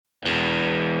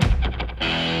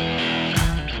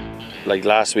like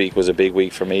last week was a big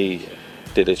week for me.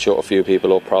 Did it shut a few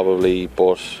people up probably,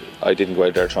 but I didn't go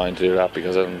out there trying to do that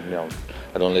because I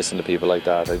don't listen to people like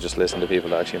that. I just listen to people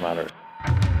that actually matter.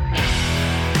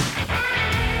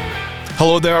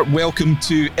 Hello there, welcome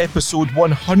to episode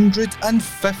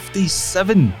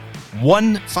 157.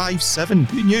 157,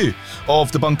 who knew? Of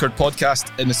the Bunkered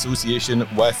Podcast in association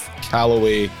with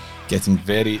Callaway. Getting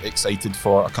very excited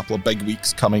for a couple of big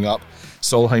weeks coming up.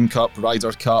 Solheim Cup,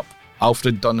 Ryder Cup,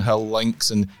 Alfred Dunhill Links,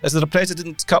 and is there a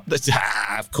President's Cup?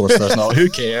 Of course there's not.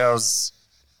 Who cares?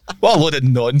 What a load of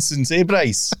nonsense, eh,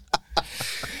 Bryce?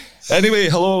 Anyway,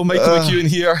 hello, Michael McEwen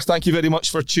here. Thank you very much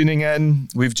for tuning in.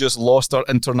 We've just lost our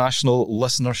international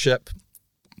listenership.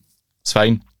 It's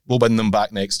fine. We'll win them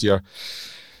back next year.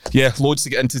 Yeah, loads to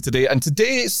get into today. And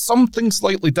today, something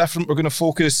slightly different. We're going to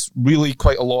focus really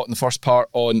quite a lot in the first part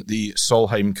on the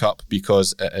Solheim Cup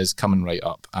because it is coming right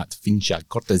up at Fincea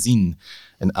Cortezin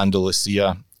in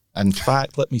Andalusia. In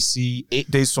fact, let me see, 8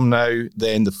 days from now,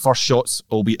 then the first shots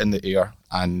will be in the air.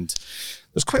 And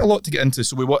there's quite a lot to get into,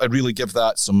 so we want to really give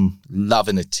that some love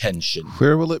and attention.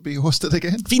 Where will it be hosted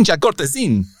again? Fincea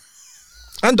Cortezin,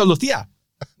 Andalusia,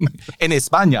 in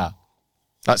España.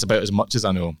 That's about as much as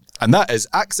I know. And that is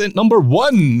accent number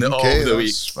one of the week.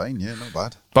 That's fine, yeah, not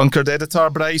bad. Bunkered editor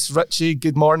Bryce, Richie,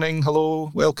 good morning,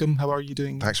 hello, welcome, how are you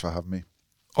doing? Thanks for having me.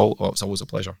 Oh, it's always a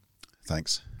pleasure.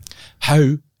 Thanks.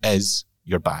 How is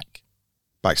your back?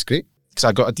 Back's great. Because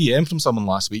I got a DM from someone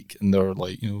last week and they're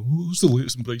like, who's the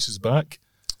latest in Bryce's back?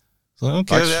 So,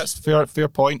 okay, that's fair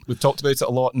point. We've talked about it a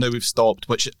lot and now we've stopped,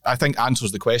 which I think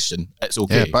answers the question. It's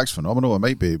okay. Yeah, back's phenomenal. It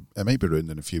might be ruined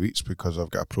in a few weeks because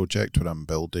I've got a project where I'm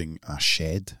building a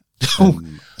shed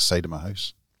on the side of my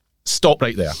house. Stop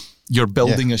right there. You're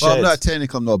building a shed. Well,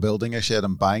 I'm not building a shed,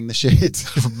 I'm buying the shed.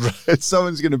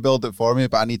 Someone's going to build it for me,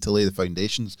 but I need to lay the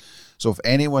foundations. So if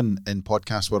anyone in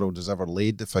podcast world has ever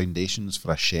laid the foundations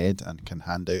for a shed and can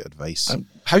hand out advice.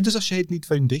 How does a shed need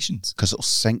foundations? Because it'll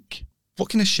sink. What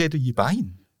kind of shed are you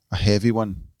buying? A heavy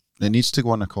one. It needs to go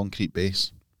on a concrete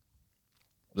base.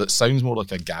 That sounds more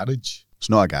like a garage. It's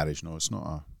not a garage, no. It's not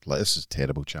a... this is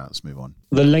terrible chat. Let's move on.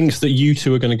 The lengths that you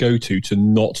two are going to go to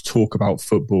not talk about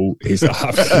football is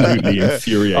absolutely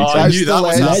infuriating. I knew that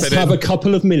was Let's happening. have a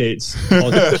couple of minutes.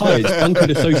 Hi, it's Bunkered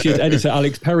Associate Editor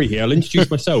Alex Perry here. I'll introduce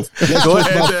myself. Let's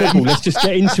talk about football. Let's just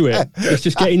get into it.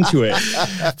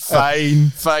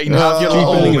 Fine. Have your Jude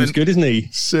little Bellingham's moment. good, isn't he?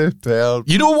 Superb.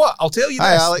 You know what? I'll tell you this.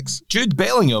 Hi, Alex. Jude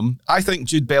Bellingham, I think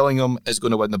Jude Bellingham is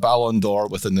going to win the Ballon d'Or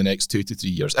within the next 2 to 3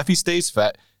 years. If he stays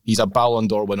fit, he's a Ballon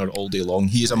d'Or winner all day long.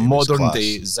 He is a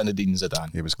modern-day Zinedine Zidane.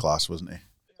 He was class, wasn't he?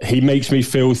 He makes me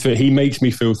feel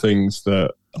things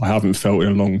that I haven't felt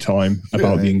in a long time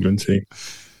about the England team.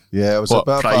 Yeah, it was What,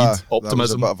 a bit pride, of optimism? That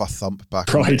was a bit of a thump back.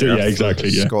 Pride, in the yeah, earth exactly,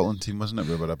 for the yeah. Scotland team, wasn't it?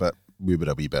 We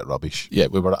were a wee bit rubbish. Yeah,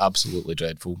 we were absolutely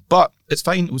dreadful. But it's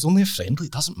fine. It was only a friendly.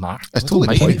 It doesn't matter. It's totally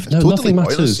Mind. pointless. No, Totally nothing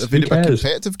pointless. matters. If it Who had been a cares?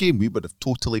 competitive game, we would have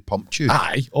totally pumped you.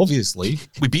 Aye, obviously.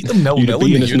 We beat them 0-0 You'd have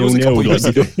in the beaten us Euros a couple of 0-0 years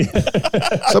like ago. you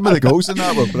do. Some of the goals in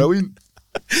that were brilliant.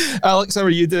 Alex, how are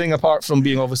you doing apart from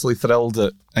being obviously thrilled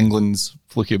at England's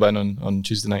fluky win on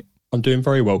Tuesday night? I'm doing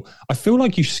very well. I feel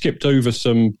like you skipped over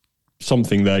something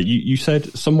there. You said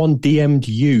someone DM'd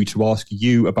you to ask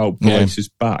you about Bryce's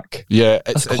back. Yeah,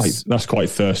 That's quite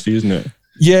thirsty, isn't it?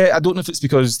 Yeah, I don't know if it's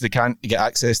because they can't get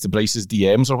access to Bryce's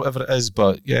DMs or whatever it is,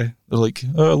 but yeah, they're like,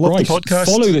 I love Bryce, the podcast.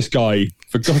 follow this guy.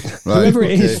 For God, Right, whoever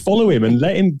it is, okay. follow him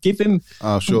and give him.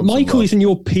 I'll show him some Michael love. isn't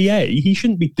your PA. He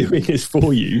shouldn't be doing this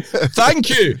for you. Thank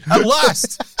you. At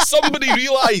last, somebody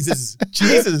realises.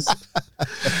 Jesus.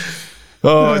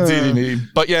 Oh, dearie me.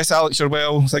 But yes, Alex, you're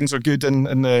well. Things are good in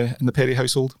the Perry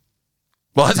household.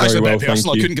 Well, that's Very actually a well, bit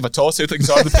personal. I thank you. couldn't give a toss how things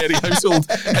are in the Perry household.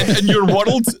 In your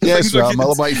world, Yes, things are well, good. my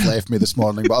wife left me this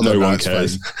morning, but other No than one that,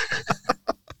 cares. it's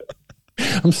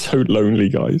fine. I'm so lonely,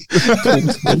 guys. Talk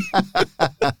to me.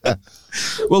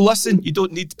 Well, listen, you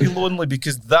don't need to be lonely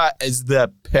because that is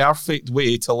the perfect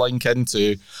way to link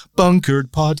into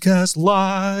Bunkered Podcast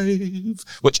Live,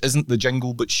 which isn't the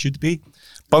jingle but should be.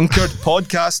 Bunkered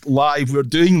Podcast Live. We're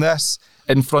doing this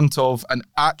in front of an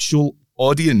actual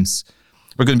audience.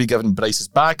 We're going to be giving Bryce's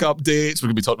back updates. We're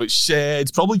going to be talking about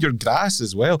sheds, probably your grass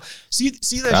as well. See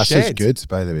this Grass shed? is good,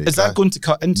 by the way. Is that going to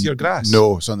cut into your grass?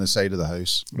 No, it's on the side of the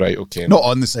house. Right, okay. Not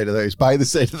on the side of the house, by the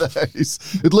side of the house.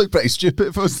 It'd look pretty stupid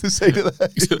if it was the side of the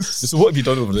house. So what have you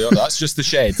done over there? That's just the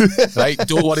shed, right?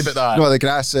 Don't worry about that. No, the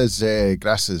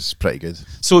grass is pretty good.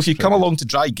 So if you come along to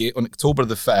Drygate on October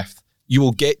the 5th, you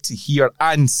will get to hear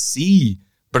and see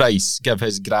Bryce give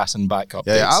his grass and back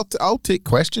updates. Yeah, I'll take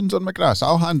questions on my grass.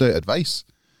 I'll hand out advice.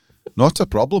 Not a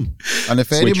problem. And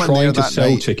if We're anyone there trying to that sell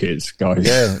night, tickets, guys.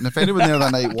 yeah, and if anyone there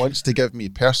that night wants to give me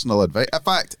personal advice, in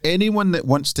fact, anyone that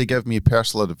wants to give me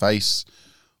personal advice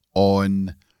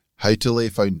on how to lay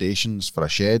foundations for a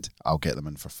shed, I'll get them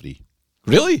in for free.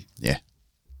 Really? Yeah,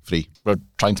 free. We're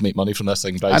trying to make money from this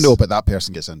thing, Bryce. I know, but that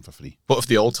person gets in for free. What if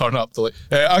they all turn up? They're like,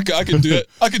 hey, I can do it.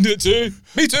 I can do it too.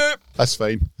 Me too. That's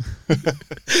fine.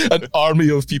 An army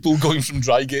of people going from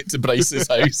Drygate to Bryce's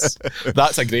house.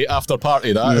 That's a great after party,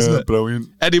 isn't it? Brilliant.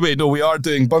 Anyway, no, we are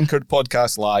doing Bunkered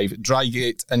Podcast Live,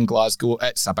 Drygate in Glasgow.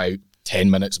 It's about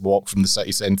 10 minutes walk from the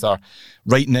city centre,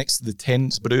 right next to the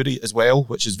Tents Brewery as well,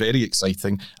 which is very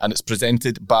exciting. And it's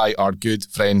presented by our good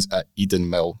friends at Eden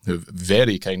Mill, who've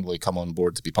very kindly come on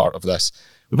board to be part of this.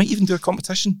 We might even do a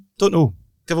competition. Don't know.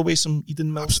 Give away some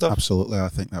Eden Mill stuff. Absolutely. I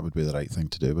think that would be the right thing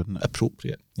to do, wouldn't it?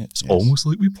 Appropriate. Yeah, it's almost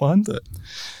like we planned it.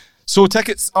 So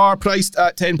tickets are priced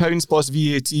at £10 plus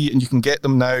VAT, and you can get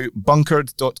them now,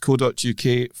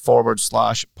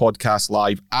 bunkered.co.uk/podcast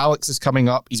live. Alex is coming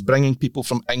up. He's bringing people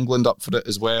from England up for it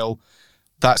as well.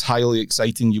 That's highly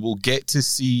exciting. You will get to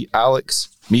see Alex,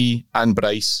 me, and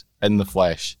Bryce in the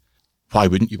flesh. Why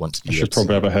wouldn't you want to be I here? should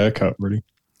probably have a haircut, really.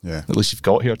 Yeah. At least you've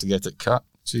got here to get it cut.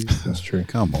 Jeez. That's true.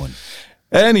 Come on.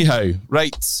 Anyhow,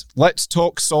 right, let's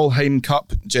talk Solheim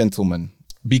Cup, gentlemen.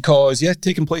 Because, yeah,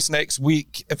 taking place next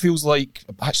week, it feels like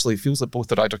both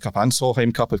the Ryder Cup and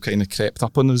Solheim Cup have kind of crept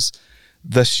up on us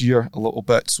this year a little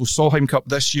bit. So Solheim Cup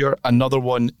this year, another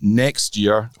one next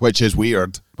year. Which is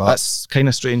weird. But That's kind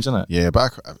of strange, isn't it? yeah,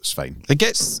 but it's fine. It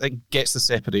gets the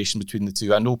separation between the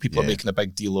two. I know people are making a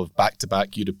big deal of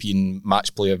back-to-back European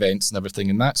match play events and everything,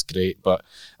 and that's great, but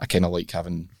I kind of like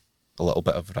having a little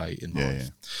bit of variety involved. Yeah.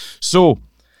 So,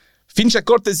 Finca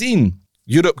Cortesine,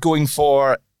 Europe going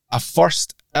for a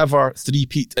first ever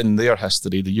three-peat in their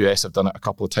history. The US have done it a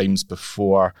couple of times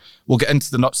before. We'll get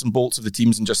into the nuts and bolts of the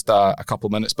teams in just a couple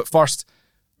of minutes. But first,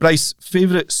 Bryce,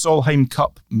 favourite Solheim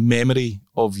Cup memory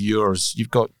of yours?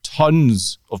 You've got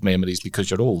tons of memories because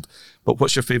you're old. But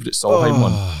what's your favourite Solheim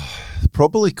one?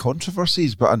 Probably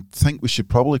controversies, but I think we should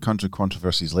probably come to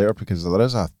controversies later because there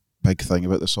is a big thing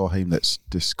about the Solheim that's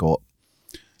just got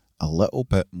a little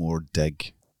bit more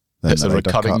dig. It's a the Ryder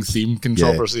recurring Cup. thing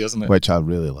controversy, isn't it? Which I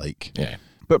really like. Yeah.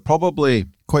 But probably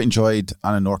quite enjoyed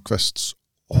Anna Nordqvist's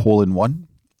hole-in-one.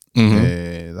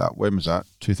 When was that?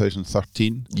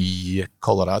 2013? Yeah,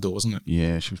 Colorado, wasn't it?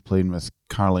 Yeah, she was playing with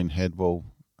Caroline Hedwell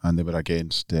and they were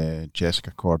against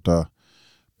Jessica Korda,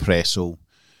 Pressel,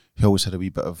 who always had a wee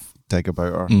bit of dig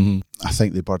about her. I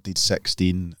think they birdied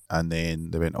 16 and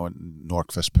then they went on.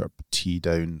 Nordqvist put her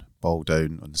ball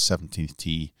down on the 17th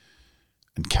tee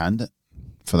and canned it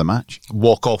for the match.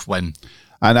 Walk-off win.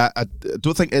 And I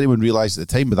don't think anyone realised at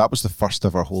the time, but that was the first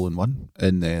ever hole-in-one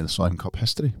in the Solheim Cup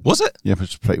history. Was it? Yeah,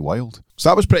 which was pretty wild. So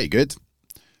that was pretty good.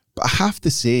 But I have to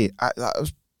say, that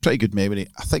was pretty good memory.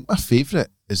 I think my favourite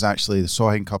is actually the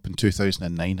Solheim Cup in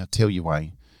 2009. I'll tell you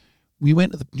why. We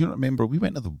went to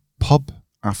the pub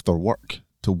after work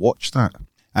to watch that.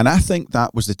 And I think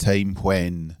that was the time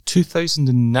when...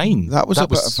 2009? That was a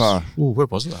bit of a... Oh, where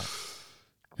was that?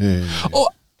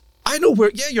 I know where.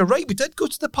 Yeah, you're right. We did go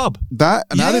to the pub. I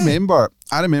remember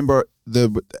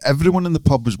everyone in the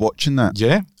pub was watching that.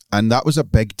 Yeah. And that was a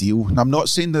big deal. And I'm not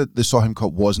saying that the Solheim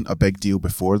Cup wasn't a big deal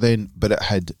before then, but it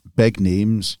had big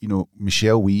names. You know,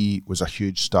 Michelle Wee was a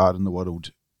huge star in the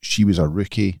world. She was a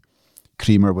rookie.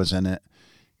 Creamer was in it.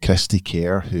 Christy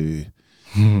Kerr, who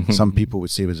some people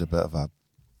would say was a bit of a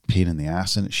pain in the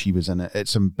ass in it. She was in it.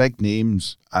 It's some big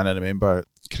names. And I remember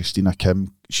Christina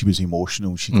Kim, she was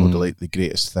emotional. She called it like the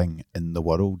greatest thing in the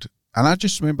world. And I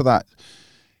just remember that.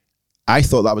 I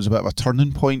thought that was a bit of a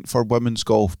turning point for women's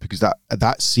golf because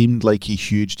that seemed like a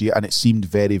huge deal and it seemed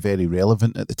very, very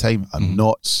relevant at the time. I'm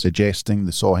not suggesting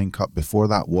the Solheim Cup before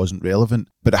that wasn't relevant,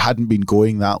 but it hadn't been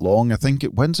going that long. I think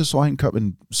when's the Solheim Cup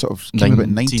in sort of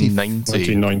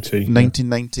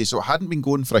 1990. So it hadn't been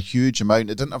going for a huge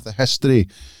amount. It didn't have the history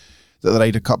that the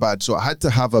Ryder Cup had. So it had to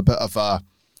have a bit of a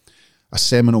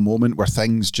seminal moment where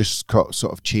things just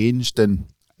sort of changed. And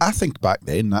I think back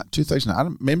then, that 2000, I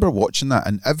remember watching that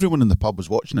and everyone in the pub was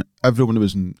watching it. Everyone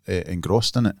was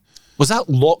engrossed in it. Was that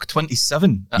Lock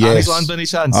 27 at Yes. Annie's by any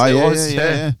chance?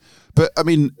 Yeah. But I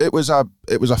mean, it was a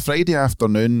Friday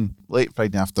afternoon, late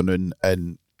Friday afternoon,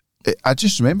 and I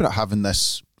just remember it having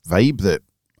this vibe that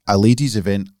a ladies'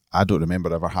 event I don't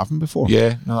remember ever having before.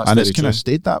 Yeah, no, that's and very it's kind true. of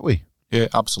stayed that way. Yeah,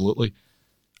 absolutely.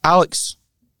 Alex,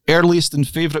 earliest and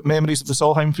favourite memories of the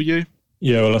Solheim for you?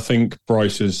 Yeah, well, I think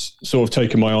Bryce has sort of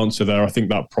taken my answer there. I think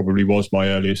that probably was my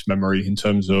earliest memory in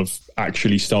terms of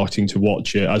actually starting to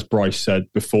watch it. As Bryce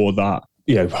said before that,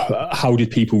 how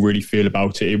did people really feel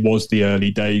about it? It was the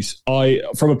early days.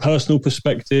 From a personal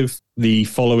perspective, the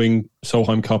following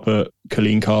Solheim Cup at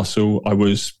Culzean Castle, I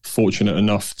was fortunate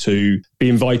enough to be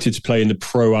invited to play in the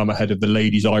Pro-Am ahead of the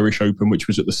Ladies Irish Open, which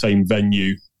was at the same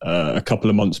venue a couple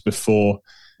of months before.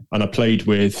 And I played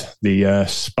with the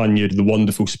Spaniard, the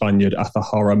wonderful Spaniard,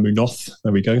 Athahara Munoz.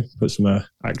 There we go. Put some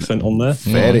accent on there.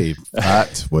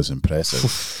 That was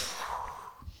impressive.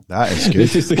 That is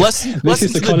good.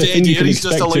 Listen to the dead hair he's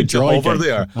just allowed to hover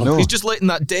there. He's just letting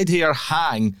that dead hair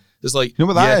hang. It's like, you know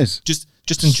what that is?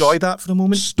 Just enjoy that for a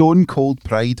moment. Stone cold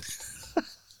pride.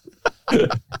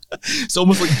 It's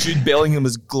almost like Jude Bellingham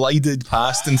has glided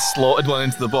past and slotted one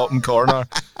into the bottom corner.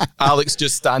 Alex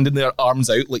just standing there, arms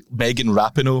out like Megan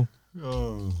Rapinoe.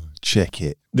 Oh, check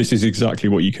it. This is exactly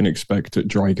what you can expect at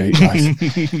Drygate, guys.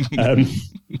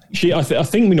 I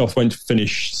think Munoz went to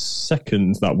finish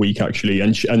second that week, actually,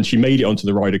 and she made it onto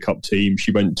the Ryder Cup team.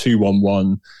 She went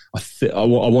 2-1-1. I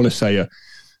want to say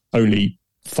only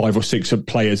 5 or 6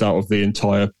 players out of the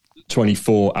entire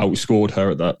 24 outscored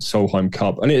her at that Solheim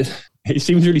Cup. And it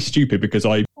seems really stupid because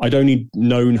I'd only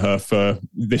known her for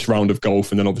this round of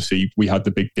golf, and then obviously we had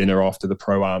the big dinner after the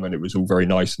Pro-Am and it was all very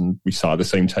nice and we sat at the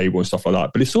same table and stuff like that.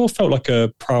 But it sort of felt like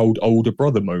a proud older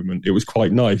brother moment. It was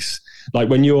quite nice. Like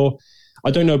when I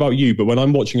don't know about you, but when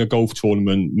I'm watching a golf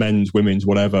tournament, men's, women's,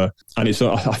 whatever, and I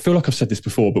feel like I've said this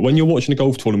before, but when you're watching a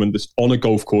golf tournament that's on a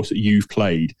golf course that you've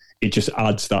played, it just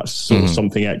adds that sort of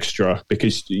something extra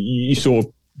because you sort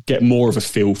of get more of a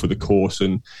feel for the course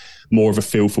and more of a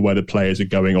feel for where the players are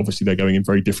going. Obviously, they're going in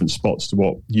very different spots to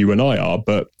what you and I are,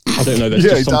 but I don't know. There's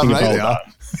just something about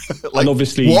that. Like, and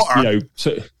obviously,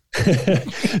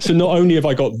 so not only have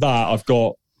I got that, I've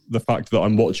got the fact that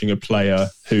I'm watching a player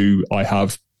who I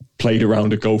have played a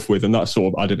round of golf with, and that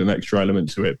sort of added an extra element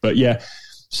to it. But yeah,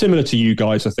 similar to you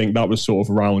guys, I think that was sort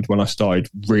of around when I started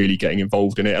really getting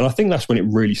involved in it. And I think that's when it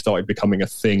really started becoming a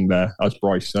thing there, as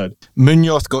Bryce said.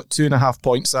 Munoz got 2.5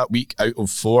 points that week out of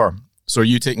 4. So are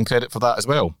you taking credit for that as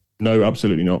well? No,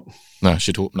 absolutely not. No, I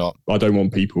should hope not. I don't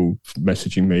want people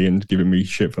messaging me and giving me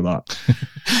shit for that.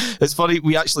 It's funny,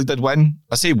 we actually did win.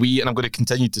 I say we, and I'm going to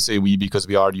continue to say we because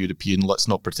we are European. Let's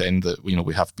not pretend that we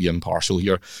have to be impartial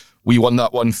here. We won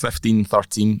that one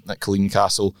 15-13 at Culzean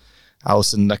Castle.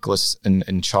 Alison Nicholas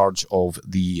in charge of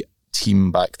the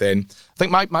team back then. I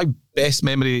think my best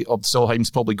memory of Solheim's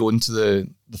probably going to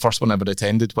the first one I ever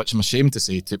attended, which I'm ashamed to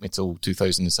say took me till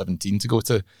 2017 to go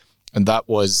to. And that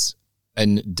was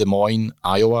in Des Moines,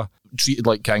 Iowa. Treated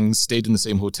like kings, stayed in the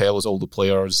same hotel as all the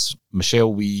players.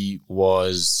 Michelle Wee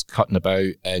was cutting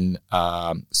about in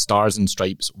Stars and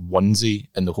Stripes onesie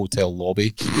in the hotel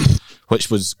lobby, which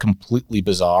was completely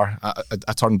bizarre.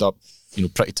 I turned up,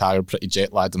 pretty tired, pretty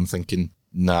jet lagged. I'm thinking,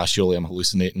 nah, surely I'm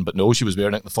hallucinating. But no, she was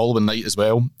wearing it the following night as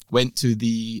well. Went to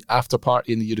the after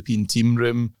party in the European team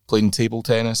room, playing table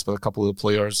tennis with a couple of the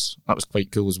players. That was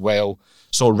quite cool as well.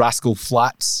 Saw Rascal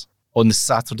Flatts on the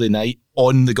Saturday night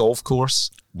on the golf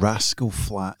course. Rascal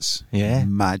Flatts. Yeah.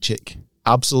 Magic.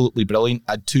 Absolutely brilliant.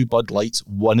 Had 2 Bud Lights,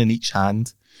 1 in each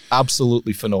hand.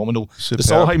 Absolutely phenomenal. Superb.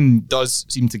 The Solheim does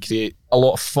seem to create a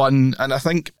lot of fun, and I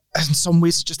think in some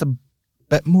ways it's just a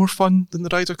bit more fun than the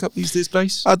Ryder Cup these days,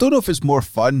 Bryce. I don't know if it's more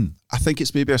fun. I think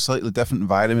it's maybe a slightly different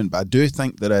environment, but I do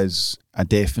think there is a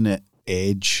definite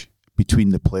edge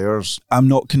between the players. I'm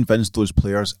not convinced those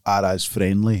players are as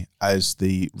friendly as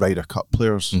the Ryder Cup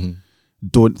players.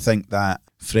 Don't think that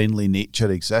friendly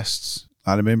nature exists.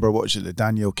 I remember watching the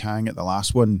Daniel Kang at the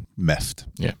last one, miffed.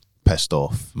 Yeah. Pissed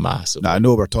off. Massive. Now, I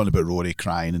know we're talking about Rory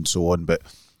crying and so on, but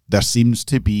there seems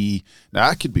to be, now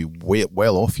I could be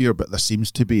well off here, but there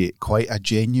seems to be quite a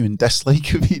genuine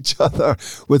dislike of each other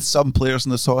with some players in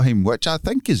the Solheim, which I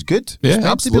think is good. Yeah, it's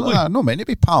meant absolutely. To be like that. No, meant to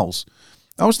be pals.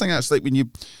 I always think that's like when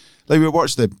you, like we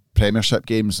watch the Premiership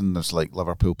games and there's like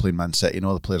Liverpool playing Man City and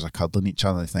all the players are cuddling each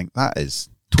other. I think that is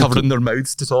covering their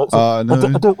mouths to talk. No. I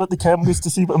don't want the cameras to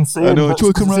see what I'm saying. I know,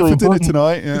 Joe, come round for dinner important.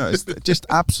 tonight. Yeah, it's just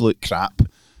absolute crap.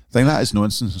 I think that is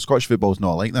nonsense. And Scottish football's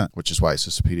not like that, which is why it's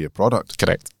a superior product.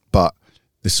 Correct. But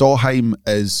the Solheim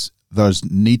is, there's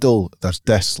needle, there's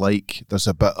dislike, there's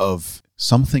a bit of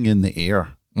something in the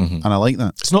air. And I like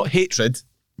that. It's not hatred.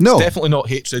 No. It's definitely not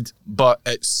hatred, but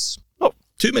it's not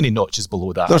too many notches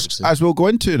below that. There's, as we'll go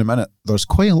into in a minute, there's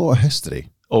quite a lot of history.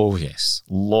 Oh, yes.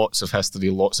 Lots of history,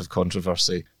 lots of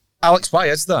controversy. Alex, why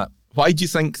is that? Why do you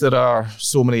think there are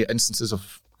so many instances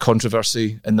of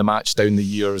controversy in the match down the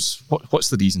years? What's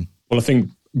the reason? Well, I think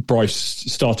Bryce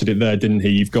started it there, didn't he?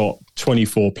 You've got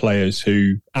 24 players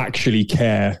who actually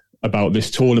care about this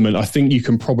tournament. I think you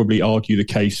can probably argue the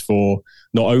case for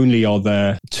not only are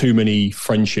there too many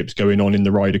friendships going on in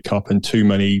the Ryder Cup and too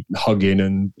many hugging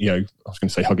and, I was going to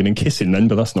say hugging and kissing then,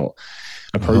 but that's not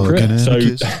appropriate. So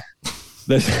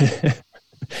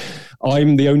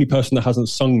I'm the only person that hasn't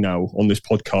sung now on this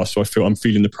podcast, so I'm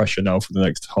feeling the pressure now for the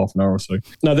next half an hour or so.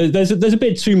 Now, there's a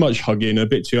bit too much hugging, a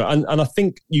bit too, and I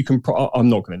think you can. I'm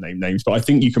not going to name names, but I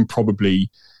think you can probably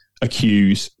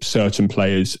accuse certain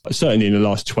players, certainly in the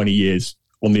last 20 years,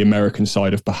 on the American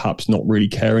side of perhaps not really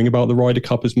caring about the Ryder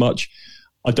Cup as much.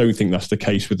 I don't think that's the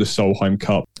case with the Solheim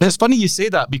Cup. It's funny you say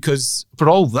that, because for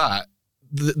all that,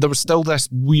 there was still this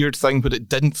weird thing, but it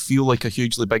didn't feel like a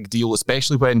hugely big deal,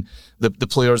 especially when the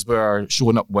players were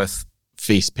showing up with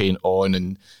face paint on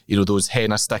and, those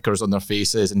henna stickers on their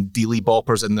faces and dealy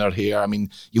boppers in their hair. I mean,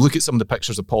 you look at some of the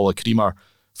pictures of Paula Creamer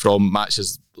from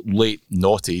matches late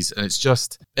noughties, and it's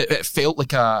just, it felt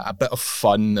like a bit of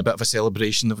fun, a bit of a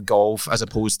celebration of golf, as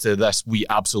opposed to this, we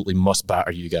absolutely must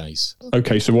batter you guys.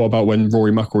 Okay, so what about when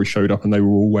Rory McIlroy showed up and they were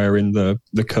all wearing the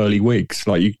curly wigs?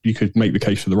 Like, you could make the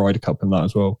case for the Ryder Cup and that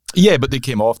as well. Yeah, but they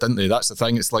came off, didn't they? That's the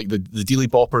thing. It's like the dealy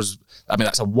boppers, I mean,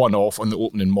 that's a one-off on the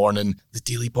opening morning. The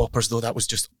dealy boppers, though, that was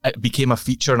just, it became a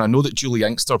feature, and I know that Julie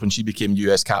Inkster, when she became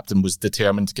US captain, was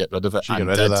determined to get rid of it. She got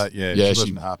rid of that, yeah. She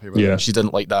wasn't happy with it. She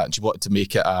didn't like that, and she wanted to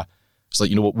make it it's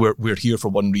like, we're here for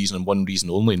one reason and one reason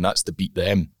only, and that's to beat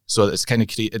them. So it's kind of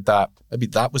created that. Maybe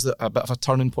that was a bit of a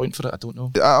turning point for it. I don't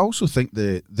know. I also think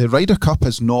the Ryder Cup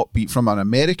has not been, from an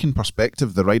American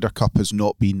perspective, the Ryder Cup has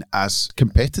not been as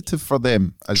competitive for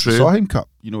them as the Solheim Cup.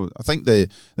 I think the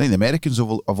Americans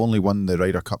have only won the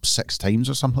Ryder Cup 6 times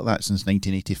or something like that since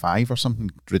 1985 or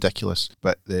something ridiculous.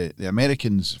 But the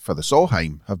Americans for the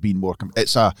Solheim have been more.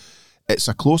 It's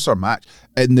a closer match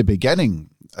in the beginning.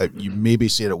 You maybe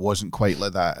said it wasn't quite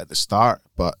like that at the start,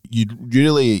 but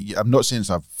I'm not saying it's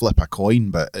a flip a coin,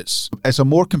 but it's a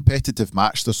more competitive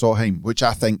match, the Solheim, which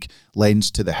I think lends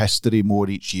to the history more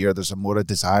each year. There's a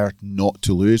desire not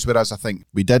to lose, whereas I think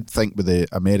we did think with the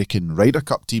American Ryder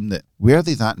Cup team that, were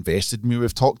they that invested? I mean,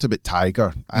 we've talked about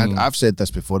Tiger, and I've said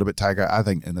this before about Tiger. I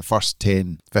think in the first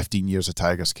 10, 15 years of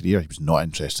Tiger's career, he was not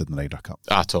interested in the Ryder Cup.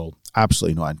 At all.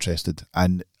 Absolutely not interested.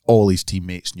 And all his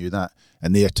teammates knew that,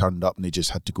 and they had turned up and they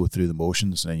just had to go through the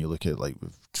motions. And then you look at, like,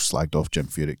 we've slagged off Jim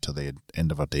Furyk to the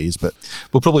end of our days, but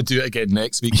we'll probably do it again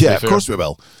next week. Yeah, of course we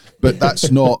will. But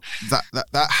that's not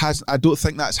that has. I don't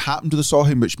think that's happened to the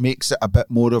Solheim, which makes it a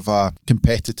bit more of a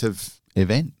competitive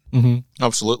event. Mm-hmm.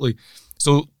 Absolutely.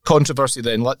 So controversy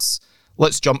then. Let's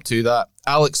jump to that.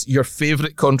 Alex, your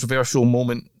favourite controversial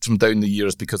moment from down the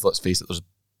years, because let's face it, there's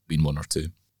been one or two.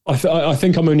 I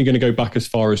think I'm only going to go back as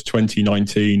far as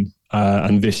 2019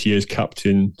 and this year's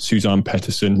captain, Suzanne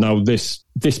Pettersson. Now,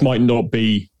 this might not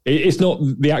be... It's not...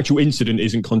 The actual incident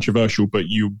isn't controversial, but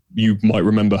you might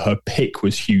remember her pick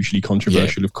was hugely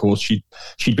controversial, of course.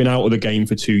 She'd been out of the game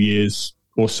for 2 years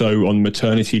or so on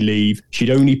maternity leave. She'd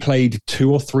only played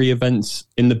 2 or 3 events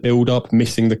in the build-up,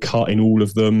 missing the cut in all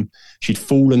of them. She'd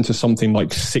fallen to something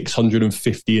like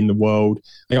 650 in the world.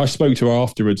 I spoke to her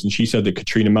afterwards, and she said that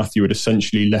Katrina Matthew had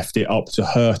essentially left it up to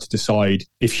her to decide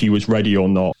if she was ready or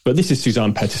not. But this is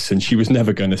Suzanne Pettersson. She was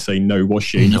never going to say no, was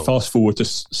she? No. You fast forward to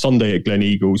Sunday at Glen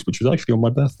Eagles, which was actually on my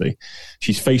birthday.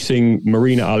 She's facing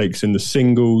Marina Alex in the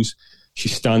singles.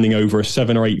 She's standing over a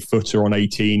 7 or 8 footer on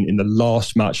 18 in the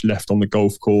last match left on the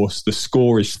golf course. The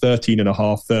score is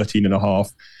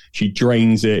 13.5. She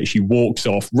drains it. She walks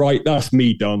off. Right, that's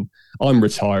me done. I'm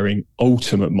retiring.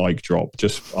 Ultimate mic drop.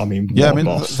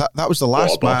 That was the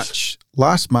last match.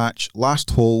 Last match, last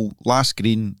hole, last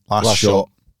green, last shot.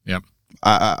 Yep.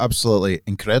 Absolutely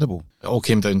incredible. It all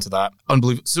came down to that.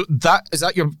 Unbelievable. So is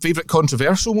that your favourite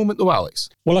controversial moment though, Alex?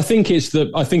 Well, I think it's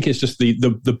just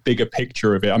the bigger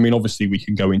picture of it. I mean, obviously we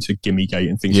can go into Gimmigate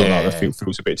and things like that. I think it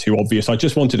feels a bit too obvious. I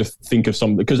just wanted to think of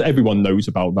something, because everyone knows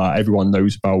about that. Everyone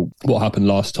knows about what happened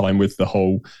last time with the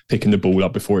whole picking the ball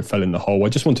up before it fell in the hole. I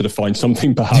just wanted to find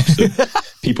something perhaps that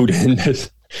people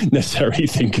didn't necessarily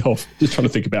think of. Just trying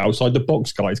to think about outside the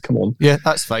box, guys. Come on. Yeah,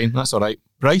 that's fine. That's all right.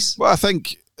 Bryce? Well, I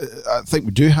think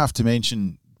we do have to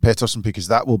mention Pettersson, because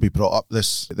that will be brought up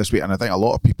this week, and I think a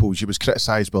lot of people, she was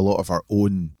criticised by a lot of our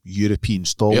own European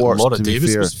stalwarts. Yeah, Laura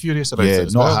Davis was furious about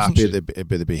it. Not happy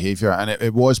with the behaviour, and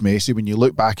it was messy. When you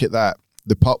look back at that,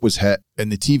 the putt was hit. In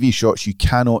the TV shots, you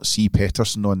cannot see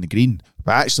Pettersson on the green.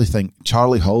 But I actually think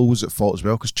Charlie Hull was at fault as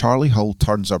well, because Charlie Hull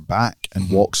turns her back and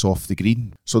walks off the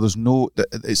green. So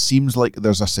it seems like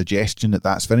there's a suggestion that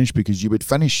that's finished, because you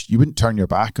wouldn't turn your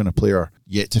back on a player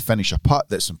yet to finish a putt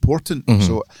that's important.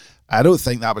 So I don't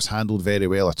think that was handled very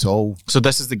well at all. So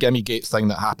this is the Gimme Gate thing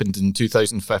that happened in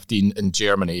 2015 in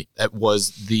Germany. It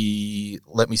was it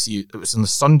was on the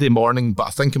Sunday morning, but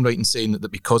I think I'm right in saying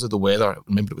that because of the weather,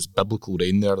 remember it was biblical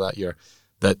rain there that year,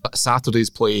 that Saturday's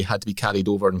play had to be carried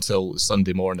over until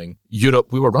Sunday morning. Europe,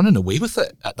 we were running away with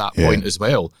it at that point as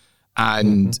well.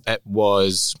 And it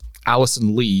was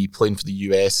Alison Lee playing for the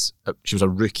US. She was a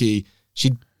rookie.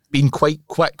 She'd been quite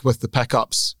quick with the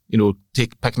pickups,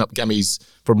 picking up gimmies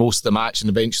for most of the match, and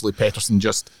eventually Pettersson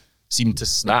just seemed to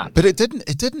snap. But it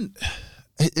didn't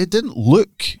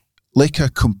look like a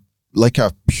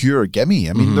pure gimme.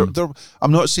 I mean,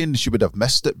 I'm not saying she would have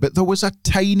missed it, but there was a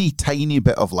tiny, tiny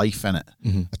bit of life in it.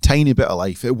 A tiny bit of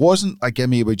life. It wasn't a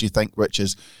gimme, would you think, which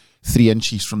is 3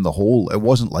 inches from the hole. It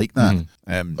wasn't like that.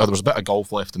 There was a bit of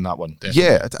golf left in that one. Definitely.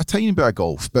 Yeah, a tiny bit of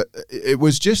golf, but it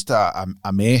was just a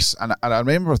mess. And I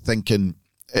remember thinking,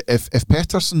 if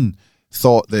Pettersson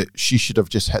thought that she should have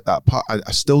just hit that putt,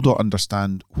 I still don't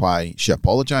understand why she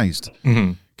apologised.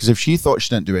 Because if she thought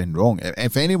she didn't do anything wrong,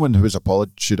 if anyone who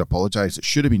should apologise, it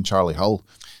should have been Charlie Hull.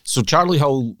 So Charlie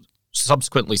Hull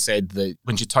subsequently said that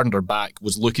when she turned her back,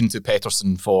 was looking to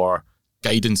Pettersson for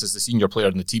guidance as the senior player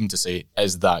in the team to say,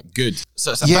 is that good?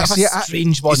 So it's a bit of a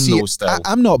strange one though still.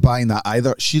 I'm not buying that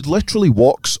either. She literally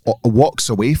walks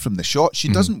away from the shot. She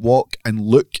doesn't walk and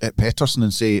look at Pettersson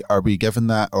and say, are we giving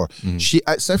that? Or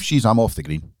it's if I'm off the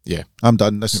green. Yeah. I'm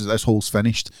done. This hole's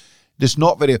finished. It's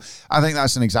not very, I think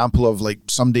that's an example of like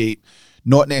somebody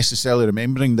not necessarily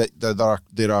remembering that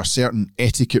there are certain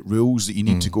etiquette rules that you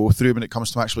need to go through when it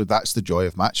comes to match play. That's the joy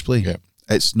of match play. Yeah.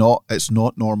 It's not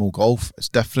normal golf. It's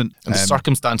different. And the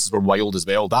circumstances were wild as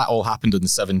well. That all happened on the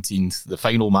 17th, the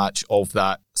final match of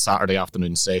that Saturday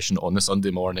afternoon session on the Sunday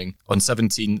morning. On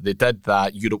 17, they did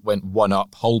that. Europe went 1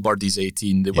 up. Hull birdies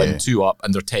 18. They went 2 up,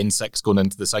 and they're 10-6 going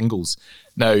into the singles.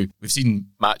 Now, we've seen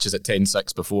matches at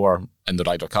 10-6 before in the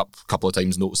Ryder Cup a couple of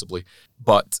times noticeably,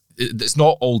 but it's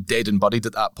not all dead and buried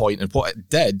at that point. And what it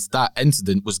did, that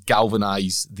incident, was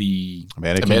galvanise the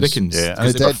Americans. Yeah,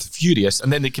 because they were furious,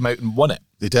 and then they came out and won it.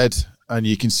 They did. And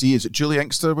you can see, is it Julie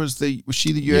Inkster was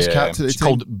she the US captain at the she time?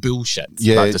 called it bullshit.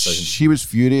 Yeah, that decision. She was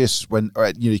furious when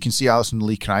you can see Alison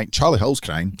Lee crying. Charlie Hull's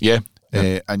crying. Yeah.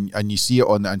 And you see it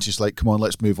and she's like, come on,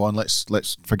 let's move on.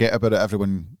 Let's forget about it.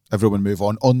 Everyone move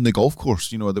on the golf course.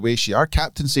 The way our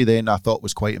captaincy then I thought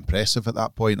was quite impressive at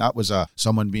that point. That was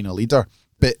someone being a leader.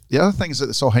 But the other thing is that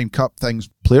the Solheim Cup things,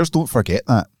 players don't forget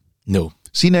that. No.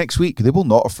 See, next week, they will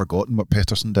not have forgotten what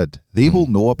Pettersson did. They will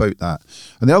know about that.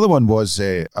 And the other one was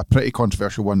a pretty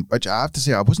controversial one, which I have to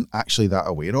say I wasn't actually that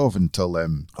aware of until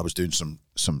I was doing some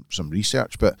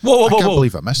research. But I can't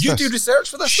believe I missed this. You do research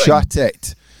for this Shut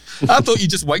it. I thought you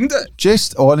just winged it.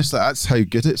 Just honestly, that's how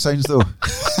good it sounds though.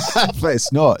 But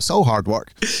it's not. It's all hard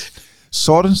work.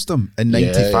 Sorenstam in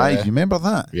 95, you remember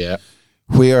that? Yeah.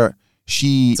 Where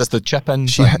she... Is this the chip in?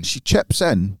 She chips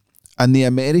in and the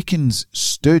Americans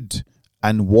stood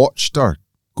and watched her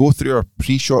go through her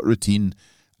pre-shot routine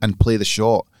and play the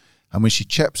shot. And when she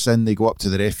chips in, they go up to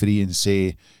the referee and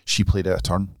say she played out of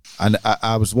turn. And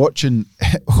I was watching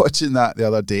that the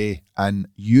other day, and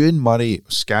Ewan Murray,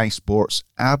 Sky Sports,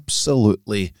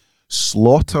 absolutely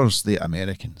slaughters the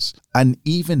Americans and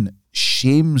even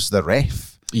shames the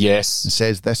ref. Yes. And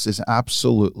says this is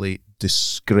absolutely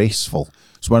disgraceful.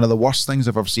 It's one of the worst things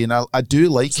I've ever seen. I do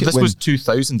like it. This was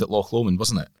 2000 at Loch Lomond,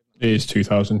 wasn't it? It is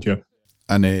 2000, yeah.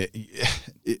 And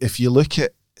if you look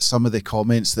at some of the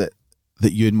comments that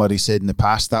Ewan Murray said in the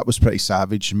past, that was pretty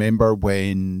savage. Remember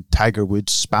when Tiger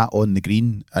Woods spat on the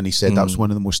green and he said that was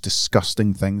one of the most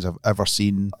disgusting things I've ever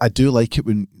seen. I do like it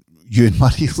when Ewan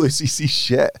Murray loses his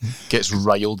shit. Gets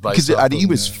riled by stuff. And he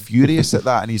was furious at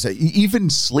that. And he's like, even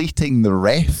slating the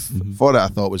ref for it, I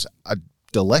thought was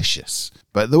delicious.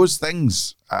 But those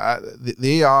things,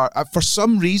 they are, for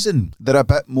some reason, they're a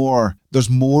bit more, there's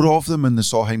more of them in the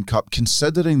Solheim Cup.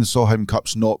 Considering the Solheim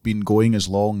Cup's not been going as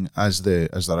long as the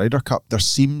Ryder Cup, there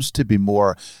seems to be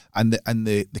more, and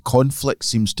the conflict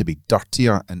seems to be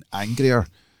dirtier and angrier.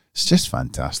 It's just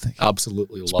fantastic.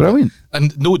 Absolutely love brilliant. It.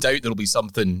 And no doubt there'll be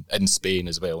something in Spain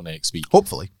as well next week.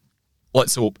 Hopefully.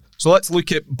 Let's hope. So let's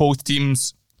look at both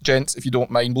teams, gents, if you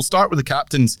don't mind. We'll start with the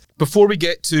captains. Before we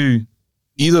get to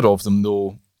either of them,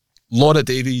 though, Laura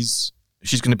Davies,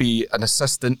 she's going to be an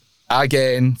assistant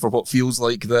again for what feels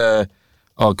like the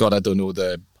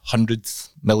 100th,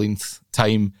 millionth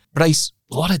time. Bryce,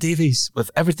 Laura Davies,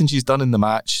 with everything she's done in the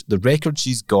match, the record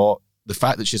she's got, the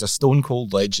fact that she's a stone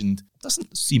cold legend,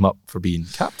 doesn't seem up for being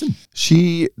captain.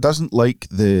 She doesn't like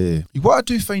what I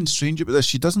do find strange about this,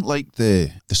 she doesn't like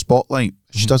the spotlight.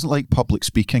 She doesn't like public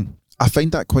speaking. I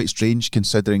find that quite strange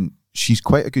considering she's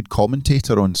quite a good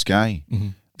commentator on Sky.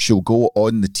 she'll go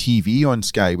on the TV on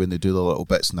Sky when they do the little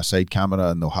bits in the side camera,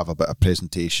 and they'll have a bit of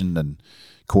presentation and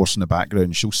course in the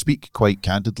background. She'll speak quite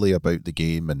candidly about the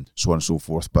game and so on and so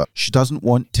forth, but she doesn't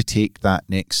want to take that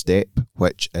next step,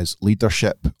 which is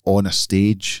leadership on a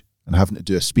stage and having to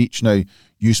do a speech. Now,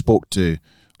 you spoke to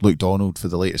Luke Donald for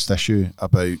the latest issue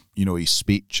about, you know, his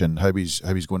speech and how he's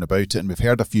going about it, and we've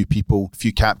heard a few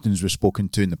captains we've spoken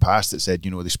to in the past that said,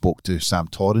 you know, they spoke to Sam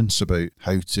Torrance about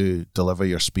how to deliver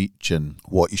your speech and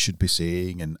what you should be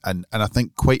saying, and I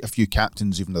think quite a few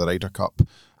captains, even of the Ryder Cup,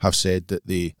 have said that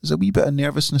there's a wee bit of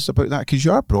nervousness about that, because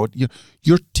you are broad,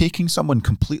 you're taking someone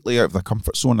completely out of their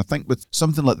comfort zone. I think with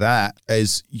something like that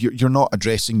is you're not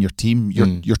addressing your team,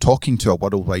 you're talking to a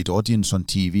worldwide audience on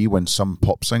TV when some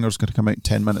pop singer's going to come out in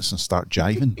 10 minutes and start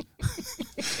jiving.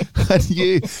 and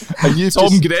you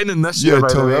Tom Grennan this year,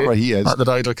 by the way, whoever he is, at the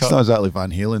Ryder Cup. It's not exactly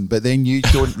Van Halen, but then you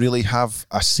don't really have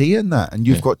a say in that, and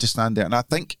you've got to stand there. And I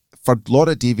think for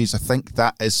Laura Davies, I think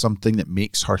that is something that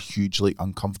makes her hugely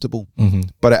uncomfortable. Mm-hmm.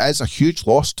 But it is a huge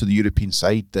loss to the European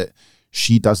side that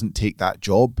she doesn't take that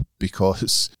job,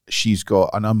 because she's got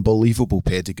an unbelievable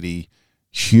pedigree,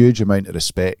 huge amount of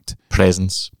respect.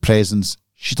 Presence.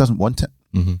 She doesn't want it.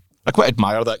 Mm-hmm. I quite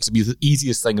admire that, because it'd be the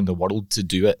easiest thing in the world to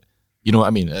do it. You know what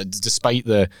I mean? Despite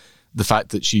the fact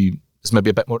that she is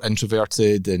maybe a bit more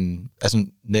introverted and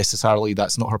isn't necessarily,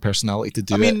 that's not her personality to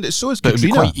do it. I mean, so is but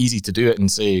Katrina. It'd be quite easy to do it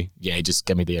and say, yeah, just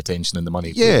give me the attention and the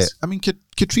money. Yeah, please. I mean,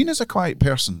 Katrina's a quiet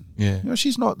person. Yeah, you know,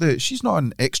 she's not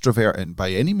an extrovert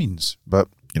by any means, but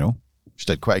you know, she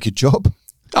did quite a good job,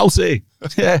 I'll say.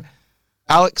 Yeah.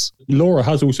 Alex? Laura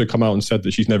has also come out and said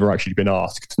that she's never actually been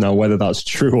asked. Now, whether that's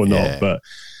true or not, but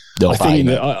I think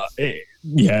that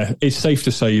it's safe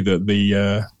to say that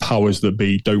the powers that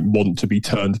be don't want to be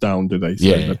turned down, do they?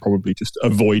 So they're probably just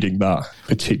avoiding that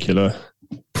particular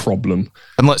problem.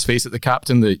 And let's face it, the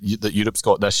captain that Europe's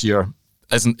got this year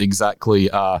isn't exactly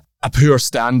a poor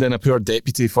stand-in, a poor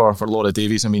deputy for Laura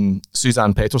Davies. I mean,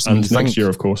 Suzanne Pettersson. And next year,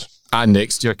 of course. And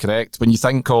next year, correct. When you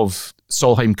think of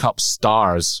Solheim Cup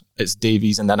stars, it's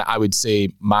Davies, and then I would say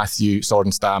Matthew,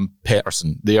 Sorenstam,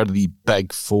 Pettersson. They're the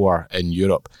big four in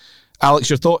Europe. Alex,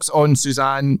 your thoughts on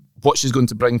Suzanne, what she's going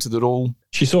to bring to the role?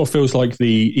 She sort of feels like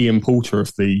the Ian Poulter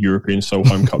of the European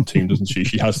Solheim Cup team, doesn't she?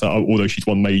 She has that, although she's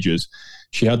won majors.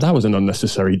 That was an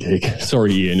unnecessary dig.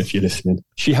 Sorry, Ian, if you're listening.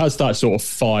 She has that sort of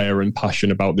fire and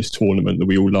passion about this tournament that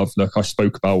we all love. Look, I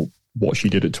spoke about what she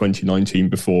did at 2019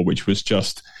 before, which was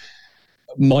just,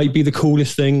 might be the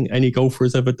coolest thing any golfer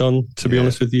has ever done, to be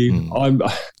honest with you.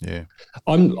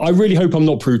 I really hope I'm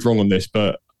not proved wrong on this,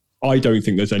 but I don't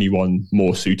think there's anyone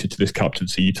more suited to this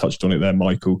captaincy. You touched on it there,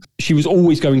 Michael. She was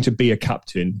always going to be a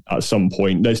captain at some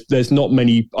point. There's not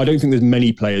many, I don't think there's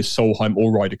many players, Solheim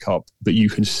or Ryder Cup, that you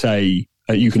can say,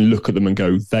 you can look at them and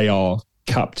go, they are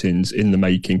captains in the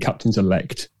making, captains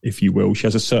elect, if you will. She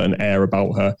has a certain air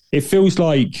about her. It feels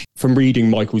like, from reading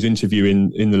Michael's interview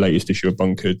in the latest issue of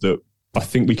Bunkered, that I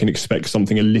think we can expect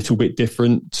something a little bit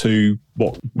different to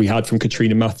what we had from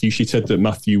Katrina Matthew. She said that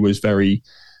Matthew was very,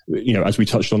 you know, as we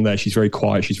touched on there, she's very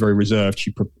quiet, she's very reserved,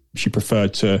 she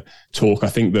preferred to talk. I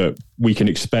think that we can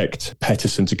expect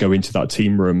Pettersson to go into that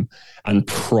team room and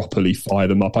properly fire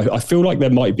them up. I feel like there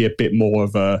might be a bit more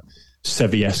of a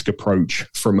Seve-esque approach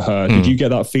from her. Did you get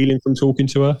that feeling from talking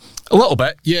to her? A little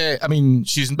bit, yeah. I mean,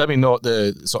 she's maybe not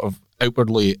the sort of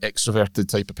outwardly extroverted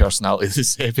type of personality that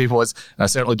Seve was. And I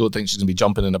certainly don't think she's going to be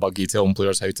jumping in a buggy telling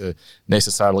players how to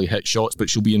necessarily hit shots, but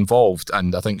she'll be involved,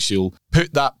 and I think she'll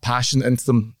put that passion into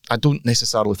them. I don't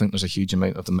necessarily think there's a huge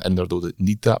amount of them in there, though, that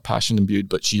need that passion imbued,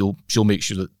 but she'll make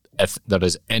sure that if there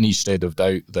is any shred of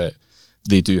doubt, that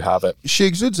they do have it. She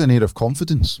exudes an air of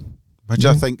confidence, which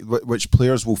I think which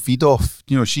players will feed off.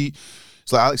 You know,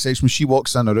 it's like Alex says, when she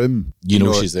walks in a room, you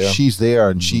know she's there. She's there,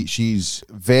 and she's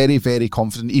very, very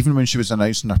confident. Even when she was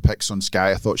announcing her picks on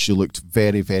Sky, I thought she looked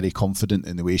very, very confident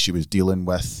in the way she was dealing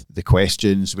with the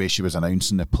questions, the way she was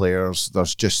announcing the players.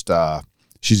 There's just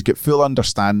she's got full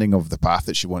understanding of the path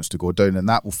that she wants to go down, and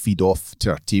that will feed off to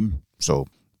her team. So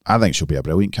I think she'll be a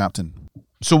brilliant captain.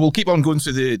 So we'll keep on going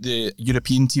through the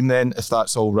European team then, if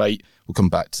that's all right. We'll come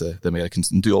back to the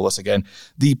Americans and do all this again.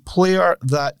 The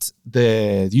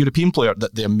European player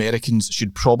that the Americans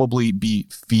should probably be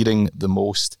fearing the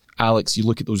most. Alex, you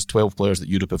look at those 12 players that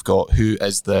Europe have got. Who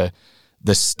is the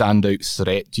standout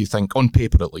threat, do you think, on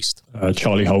paper at least?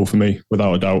 Charlie Hull for me,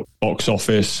 without a doubt. Box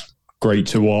office, great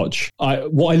to watch.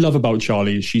 What I love about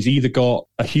Charlie is she's either got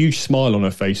a huge smile on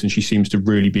her face and she seems to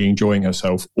really be enjoying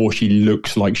herself, or she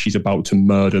looks like she's about to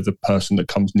murder the person that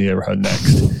comes near her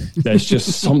next. There's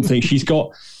just something. She's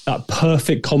got that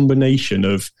perfect combination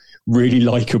of really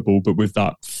likable, but with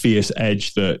that fierce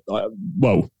edge that,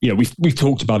 we've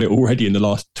talked about it already in the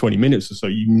last 20 minutes or so.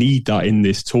 You need that in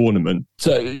this tournament.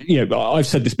 So, I've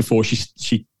said this before.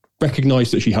 She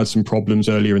recognised that she had some problems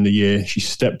earlier in the year. She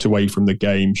stepped away from the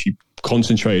game. She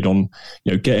concentrated on,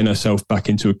 getting herself back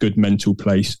into a good mental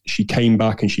place. She came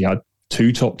back and she had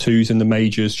 2 top 2s in the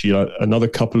majors. She had another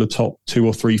couple of top 2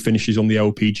 or 3 finishes on the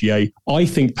LPGA. I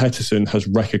think Pettersson has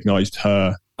recognised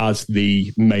her as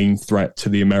the main threat to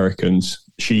the Americans.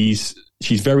 She's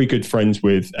very good friends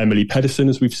with Emily Pedersen,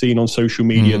 as we've seen on social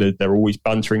media. They're always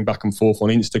bantering back and forth on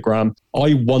Instagram.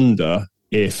 I wonder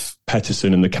if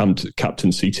Pettersson and the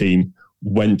captaincy team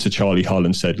went to Charlie Hull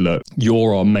and said, look,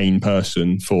 you're our main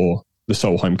person for the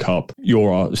Solheim Cup.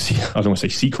 You're our, I don't want to say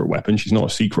secret weapon. She's not a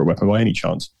secret weapon by any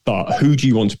chance. But who do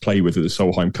you want to play with at the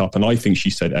Solheim Cup? And I think she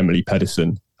said Emily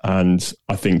Pedersen. And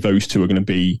I think those two are going to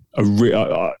be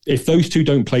if those two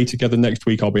don't play together next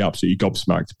week, I'll be absolutely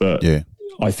gobsmacked. But yeah,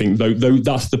 I think though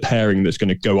that's the pairing that's going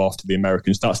to go after the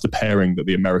Americans. That's the pairing that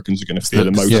the Americans are going to fear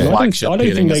the most.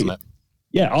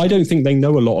 I don't think they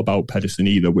know a lot about Pedersen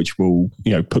either, which will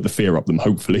put the fear up them,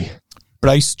 hopefully.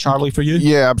 Bryce, Charlie, for you?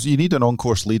 Yeah, you need an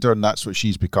on-course leader, and that's what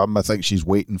she's become. I think she's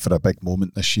waiting for a big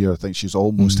moment this year. I think she's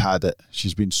almost had it.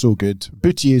 She's been so good.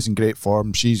 Boutier's in great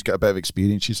form. She's got a bit of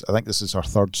experience. I think this is her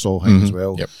 3rd Solheim as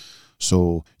well. Yep.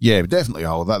 So, yeah, definitely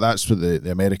Hull. That's what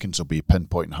the Americans will be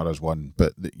pinpointing her as one.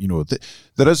 But,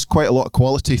 there is quite a lot of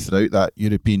quality throughout that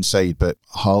European side, but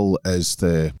Hull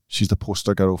she's the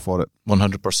poster girl for it.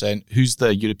 100%. Who's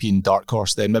the European dark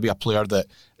horse then? Maybe a player that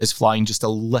is flying just a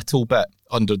little bit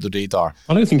under the radar.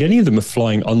 I don't think any of them are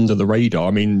flying under the radar.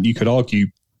 I mean, you could argue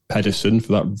Pedersen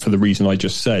for the reason I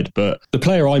just said, but the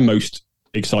player I'm most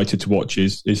excited to watch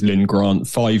is Lynn Grant.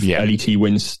 5 LET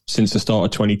wins since the start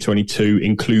of 2022,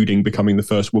 including becoming the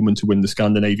first woman to win the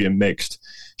Scandinavian Mixed.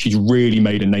 She's really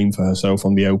made a name for herself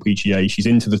on the LPGA. She's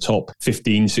into the top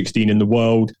 15, 16 in the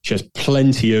world. She has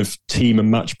plenty of team and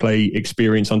match play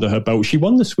experience under her belt. She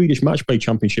won the Swedish Match Play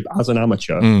Championship as an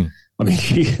amateur. I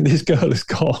mean, this girl has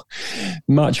got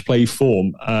match play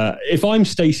form. If I'm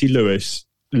Stacey Lewis,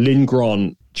 Lynn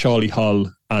Grant, Charlie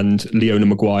Hull and Leona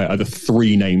Maguire are the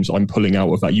 3 names I'm pulling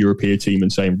out of that European team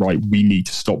and saying, right, we need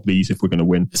to stop these if we're going to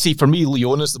win. See, for me,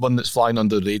 Leona's the one that's flying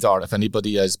under the radar, if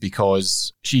anybody is,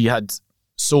 because she had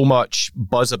so much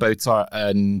buzz about her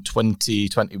in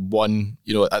 2021.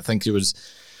 I think it was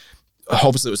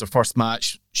her first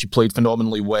match. She played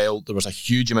phenomenally well. There was a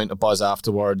huge amount of buzz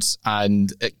afterwards,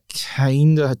 and it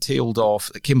kind of had tailed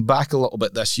off. It came back a little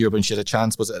bit this year when she had a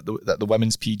chance. Was it at the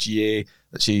Women's PGA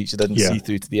that she didn't see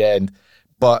through to the end?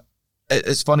 But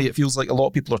it's funny. It feels like a lot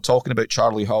of people are talking about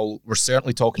Charlie Hull. We're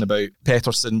certainly talking about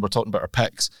Pettersson. We're talking about her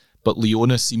picks. But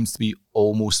Leona seems to be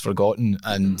almost forgotten.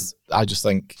 And I just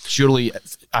think, surely,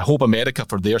 I hope America,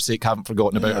 for their sake, haven't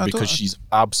forgotten about her, because she's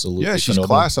absolutely she's phenomenal.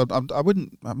 Class.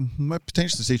 I might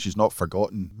potentially say she's not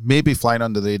forgotten. Maybe flying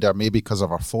under the radar, maybe because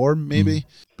of her form, maybe.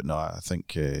 But no, I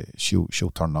think she'll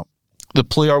turn up. The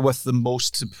player with the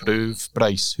most to prove,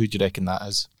 Bryce, who do you reckon that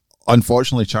is?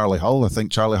 Unfortunately, Charlie Hull. I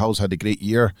think Charlie Hull's had a great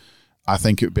year. I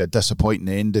think it would be a disappointing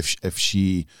end if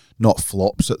she not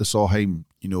flops at the Solheim.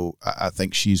 I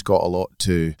think she's got a lot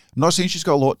to... I'm not saying she's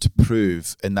got a lot to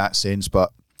prove in that sense,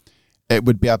 but it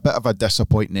would be a bit of a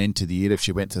disappointing end to the year if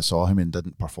she went to the Solheim and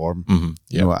didn't perform.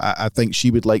 I think she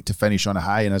would like to finish on a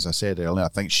high, and as I said earlier, I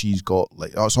think she's got...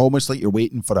 it's almost like you're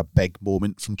waiting for a big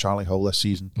moment from Charlie Hull this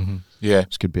season. Yeah.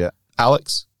 This could be it.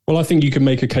 Alex? Well, I think you can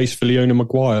make a case for Leona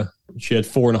Maguire. She had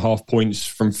 4.5 points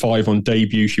from 5 on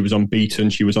debut. She was unbeaten.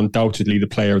 She was undoubtedly the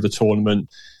player of the tournament.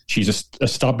 She's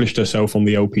established herself on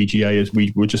the LPGA, as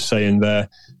we were just saying there.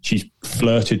 She's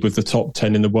flirted with the top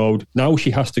 10 in the world. Now she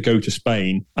has to go to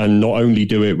Spain and not only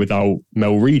do it without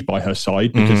Mel Reid by her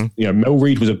side, because Mel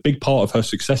Reid was a big part of her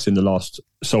success in the last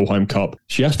Solheim Cup.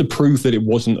 She has to prove that it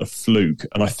wasn't a fluke.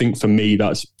 And I think for me,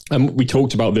 and we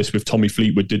talked about this with Tommy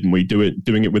Fleetwood, didn't we?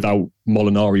 Doing it without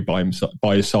Molinari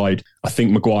by his side. I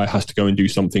think Maguire has to go and do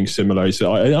something similar.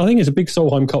 So I think it's a big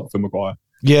Solheim Cup for Maguire.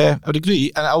 Yeah, I would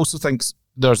agree. And I also think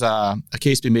there's a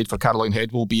case to be made for Caroline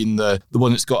Headwell being the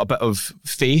one that's got a bit of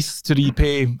faith to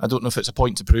repay. I don't know if it's a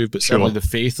point to prove, but certainly the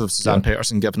faith of Suzanne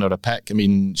Pettersson giving her a pick. I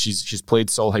mean, she's played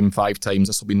Solheim 5 times.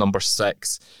 This will be number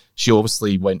 6. She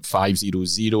obviously went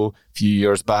 5-0-0 a few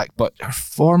years back, but her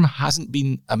form hasn't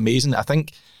been amazing. I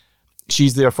think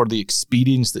she's there for the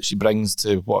experience that she brings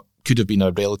to what could have been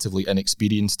a relatively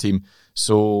inexperienced team.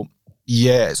 So,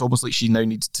 yeah, it's almost like she now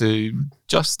needs to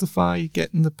justify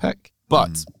getting the pick.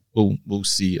 But we'll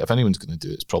see. If anyone's going to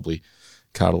do it, it's probably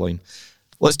Caroline.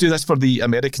 Let's do this for the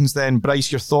Americans then.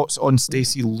 Bryce, your thoughts on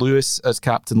Stacey Lewis as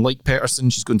captain? Like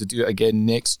Pettersson, she's going to do it again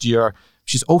next year.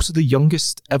 She's also the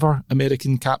youngest ever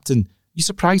American captain. You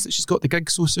surprised that she's got the gig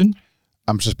so soon?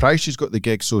 I'm surprised she's got the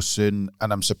gig so soon,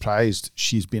 and I'm surprised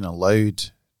she's been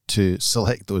allowed to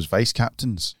select those vice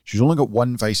captains. She's only got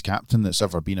one vice captain that's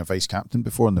ever been a vice captain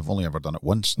before, and they've only ever done it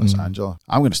once. That's Angela.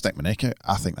 I'm going to stick my neck out.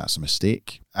 I think that's a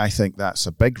mistake. I think that's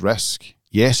a big risk.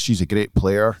 Yes, she's a great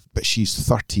player, but she's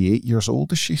 38 years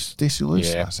old, is she, Stacey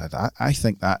Lewis? Yeah. I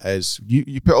think that is...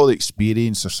 You put all the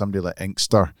experience of somebody like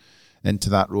Inkster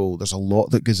into that role. There's a lot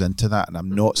that goes into that, and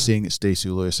I'm not saying that Stacey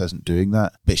Lewis isn't doing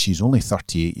that, but she's only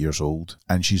 38 years old,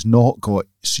 and she's not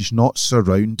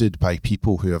surrounded by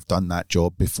people who have done that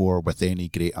job before with any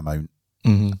great amount.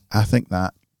 I think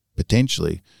that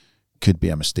potentially could be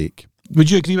a mistake.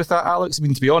 Would you agree with that, Alex? I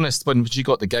mean, to be honest, when she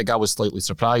got the gig, I was slightly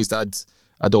surprised.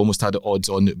 I'd almost had it odds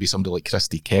on it would be somebody like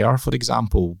Christy Kerr, for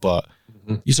example, but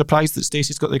you surprised that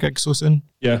Stacey's got the gig so soon?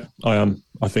 Yeah, I am.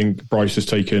 I think Bryce has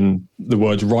taken the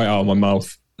words right out of my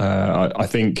mouth. I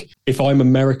think if I'm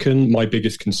American, my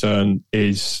biggest concern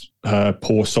is her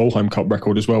poor Solheim Cup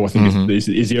record as well. I think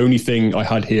is the only thing I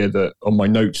had here that on my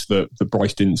notes that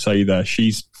Bryce didn't say there.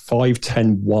 She's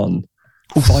 5-10-1.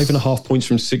 5.5 points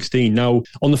from 16. Now,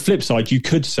 on the flip side, you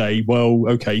could say, well,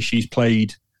 okay, she's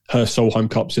played her Solheim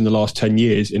Cups in the last 10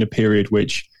 years in a period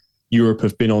which Europe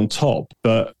have been on top.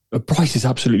 But Bryce is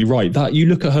absolutely right. That you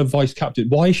look at her vice captain,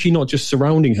 why is she not just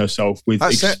surrounding herself with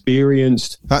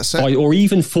experienced or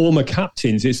even former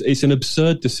captains? It's an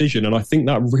absurd decision, and I think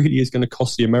that really is going to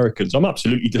cost the Americans. I'm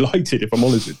absolutely delighted, if I'm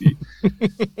honest with you.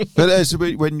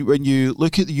 But when you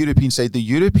look at the European side, the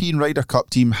European Ryder Cup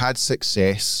team had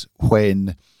success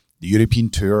when the European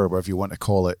Tour, or whatever you want to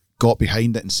call it, got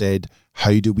behind it and said,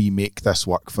 how do we make this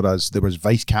work for us? There was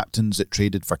vice captains that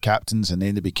traded for captains, and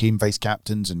then they became vice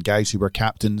captains, and guys who were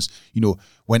captains,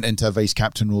 went into a vice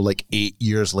captain role like 8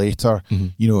 years later.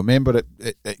 Remember at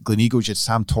Gleneagles, you had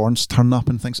Sam Torrance turn up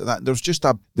and things like that. There's just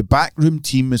the backroom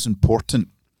team is important.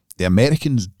 The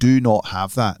Americans do not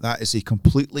have that. That is a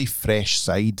completely fresh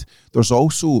side. There's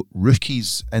also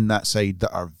rookies in that side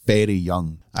that are very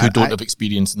young. Who don't have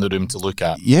experience in the room to look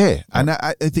at. Yeah, and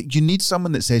I think you need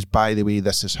someone that says, by the way,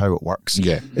 this is how it works.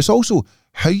 Yeah. It's also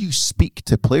how you speak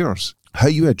to players, how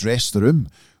you address the room.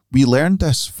 We learned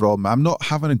this from, I'm not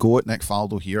having a go at Nick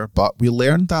Faldo here, but we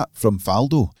learned that from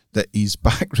Faldo, that his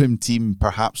backroom team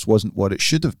perhaps wasn't what it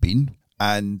should have been.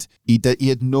 And he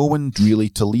had no one really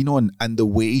to lean on. And the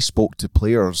way he spoke to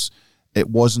players,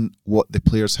 it wasn't what the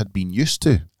players had been used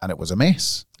to. And it was a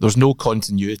mess. There's no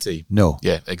continuity. No.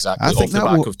 Yeah, exactly. I think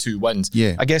off the back of 2 wins.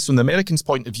 Yeah. I guess from the Americans'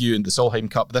 point of view in the Solheim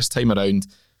Cup this time around,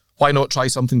 why not try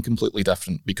something completely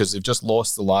different? Because they've just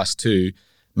lost the last 2.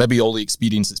 Maybe all the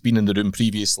experience that's been in the room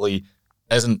previously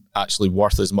isn't actually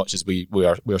worth as much as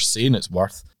we're saying it's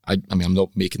worth. I mean, I'm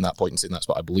not making that point and saying that's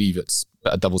what I believe. It's a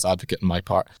bit of devil's advocate on my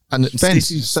part. And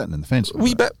Stacey's sitting in the fence.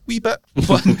 Wee bit.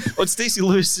 But on Stacey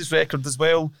Lewis's record as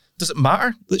well, does it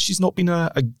matter that she's not been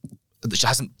that she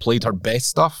hasn't played her best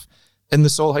stuff in the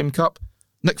Solheim Cup?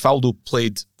 Nick Faldo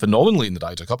played phenomenally in the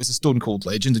Ryder Cup. He's a stone cold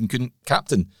legend and couldn't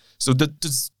captain. So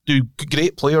do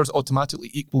great players automatically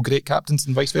equal great captains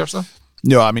and vice versa?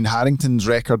 No, I mean, Harrington's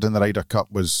record in the Ryder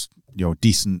Cup was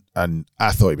decent, and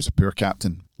I thought he was a poor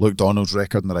captain. Luke Donald's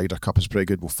record in the Ryder Cup is pretty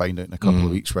good. We'll find out in a couple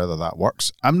of weeks whether that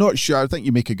works. I'm not sure. I think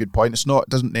you make a good point. It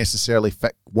doesn't necessarily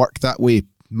work that way.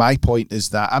 My point is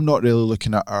that I'm not really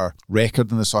looking at her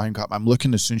record in the Solheim Cup. I'm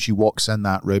looking as soon as she walks in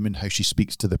that room and how she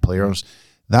speaks to the players.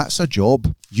 That's a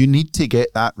job. You need to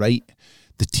get that right.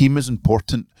 The team is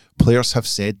important. Players have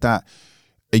said that.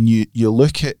 And you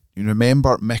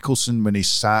remember Mickelson when he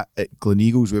sat at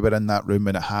Gleneagles, we were in that room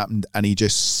when it happened, and he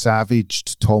just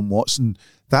savaged Tom Watson.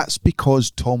 That's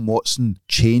because Tom Watson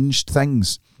changed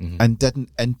things and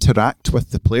didn't interact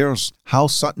with the players. Hal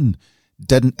Sutton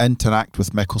didn't interact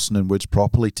with Mickelson and Woods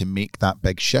properly to make that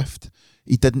big shift.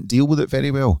 He didn't deal with it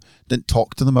very well, didn't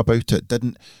talk to them about it,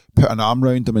 didn't put an arm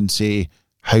around them and say,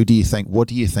 what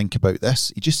do you think about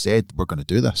this? He just said, we're going to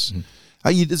do this.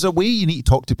 There's a way you need to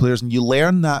talk to players, and you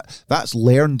learn that. That's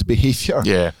learned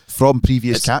behaviour from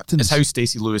previous captains. It's how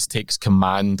Stacey Lewis takes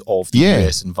command of the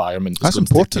US environment. That's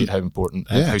important. How important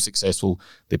and how successful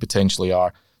they potentially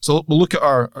are. So we'll look at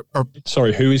our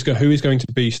Sorry, who is going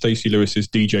to be Stacey Lewis's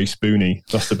DJ Spoonie?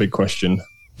 That's the big question.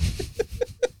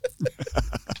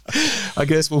 I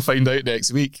guess we'll find out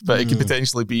next week, but it could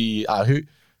potentially be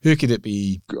who could it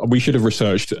be? We should have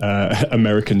researched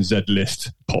American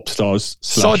Z-list pop stars /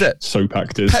 soap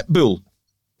actors. Pitbull.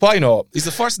 Why not? He's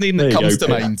the first name that comes to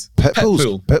mind.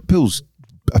 Pitbull's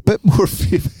a bit more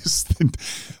famous than...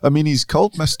 I mean, he's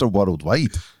called Mr.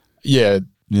 Worldwide. Yeah.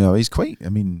 He's quite...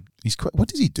 What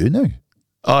does he do now?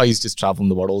 Oh, he's just travelling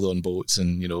the world on boats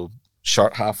and,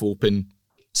 shirt half open,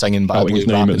 singing shouting badly, his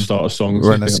name at rapping. the start of songs.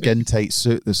 We're in a skin tight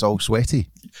suit that's all sweaty.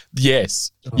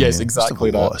 Yes, exactly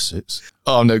A lot that. of suits.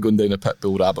 Oh, I'm now going down a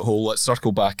Pitbull rabbit hole. Let's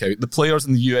circle back out. The players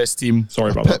in the US team.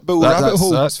 Sorry about that. Pitbull rabbit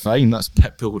hole. That's fine. That's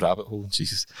Pitbull rabbit hole.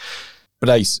 Jesus.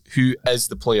 Bryce, who is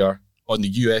the player on the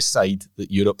US side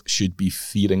that Europe should be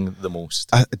fearing the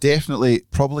most? Definitely,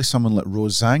 probably someone like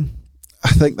Rose Zhang. I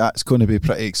think that's going to be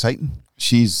pretty exciting.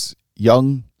 She's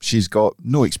young. She's got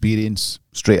no experience.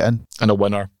 Straight in. And a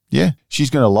winner. Yeah, she's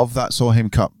going to love that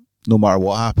Solheim Cup no matter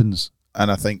what happens. And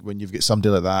I think when you've got somebody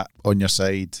like that on your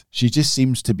side, she just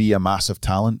seems to be a massive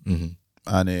talent. Mm-hmm.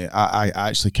 And I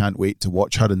actually can't wait to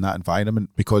watch her in that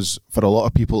environment, because for a lot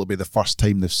of people, it'll be the first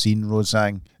time they've seen Rose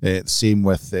Zhang. Same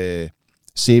with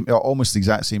almost the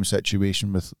exact same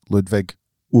situation with Ludwig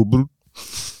Ubel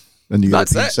in the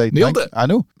That's European it. side. Nailed it. I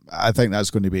know. I think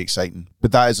that's going to be exciting.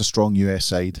 But that is a strong US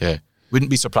side. Yeah. Wouldn't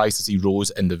be surprised to see Rose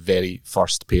in the very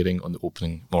first pairing on the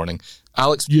opening morning.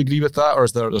 Alex, do you agree with that, or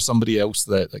is there somebody else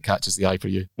that catches the eye for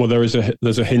you? Well, there's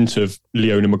a hint of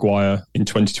Leona Maguire in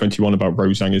 2021 about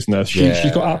Rose Zhang, isn't there?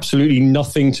 She's got absolutely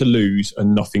nothing to lose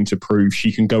and nothing to prove.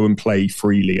 She can go and play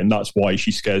freely, and that's why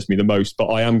she scares me the most. But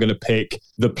I am going to pick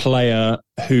the player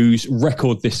whose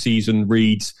record this season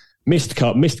reads: missed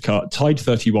cut, tied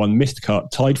 31, missed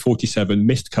cut, tied 47,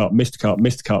 missed cut,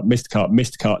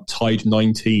 tied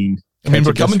 19. I mean,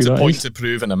 we're coming to point to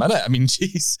prove in a minute. I mean,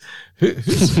 jeez.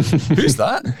 Who's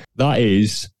that? That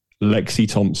is Lexi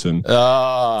Thompson.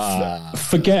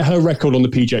 Forget her record on the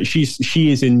PGA.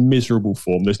 She is in miserable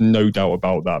form. There's no doubt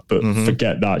about that. But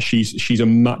forget that. She's a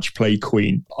match play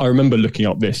queen. I remember looking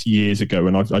up this years ago,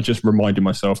 and I just reminded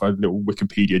myself. I had a little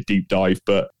Wikipedia deep dive.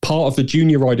 But part of the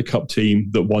Junior Ryder Cup team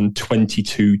that won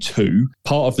 22-2,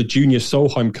 part of the Junior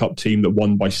Solheim Cup team that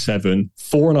won by 7,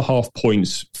 4.5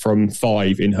 points from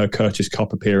 5 in her Curtis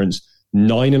Cup appearance.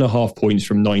 9.5 points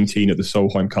from 19 at the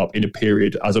Solheim Cup in a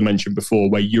period, as I mentioned before,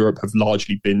 where Europe have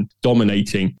largely been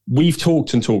dominating. We've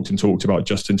talked about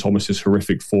Justin Thomas's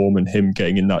horrific form and him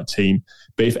getting in that team.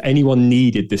 But if anyone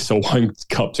needed this Solheim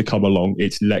Cup to come along,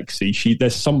 it's Lexi.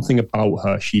 There's something about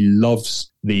her. She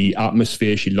loves the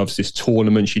atmosphere. She loves this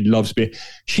tournament. She loves being.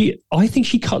 I think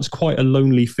she cuts quite a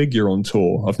lonely figure on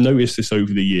tour. I've noticed this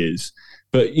over the years.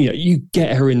 But, you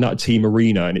get her in that team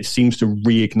arena and it seems to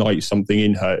reignite something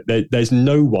in her. There's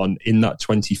no one in that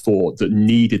 24 that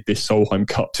needed this Solheim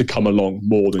Cup to come along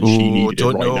more than she needed it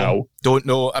right now. Don't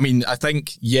know. I mean, I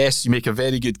think, yes, you make a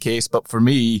very good case, but for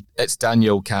me, it's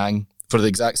Danielle Kang for the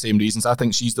exact same reasons. I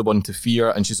think she's the one to fear,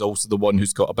 and she's also the one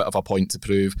who's got a bit of a point to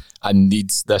prove and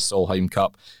needs this Solheim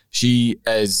Cup.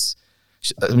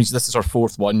 This is her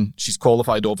 4th one. She's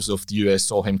qualified, obviously, off the US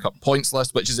Solheim Cup points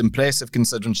list, which is impressive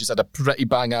considering she's had a pretty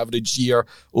bang average year,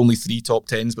 only 3 top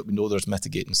 10s, but we know there's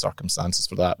mitigating circumstances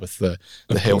for that with the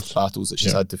health battles that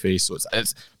she's had to face. So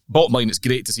it's bottom line, it's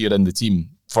great to see her in the team,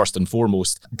 first and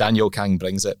foremost. Danielle Kang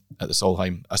brings it at the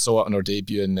Solheim. I saw it on her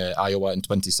debut in Iowa in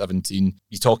 2017.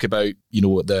 You talk about,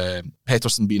 the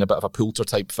Pettersson being a bit of a Poulter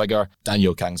type figure.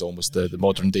 Danielle Kang's almost the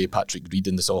modern day Patrick Reed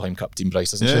in the Solheim Cup team,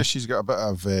 Bryce, isn't she? Yeah, she's got a bit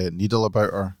of needle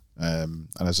about her. And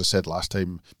as I said last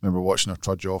time, I remember watching her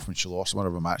trudge off when she lost one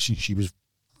of her matches. She was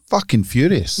fucking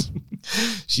furious.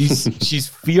 she's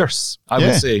fierce, I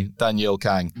would say, Danielle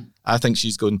Kang. I think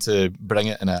she's going to bring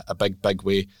it in a big, big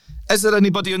way. Is there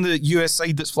anybody on the US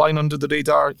side that's flying under the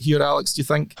radar here, Alex, do you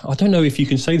think? I don't know if you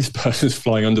can say this person's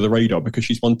flying under the radar because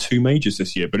she's won 2 majors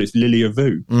this year, but it's Lilia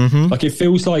Vu. Mm-hmm. Like, it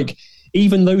feels like,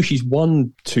 even though she's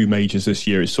won 2 majors this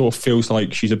year, it sort of feels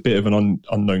like she's a bit of an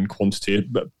unknown quantity,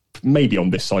 but maybe on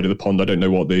this side of the pond. I don't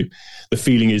know what the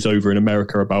feeling is over in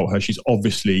America about her. She's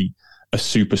obviously a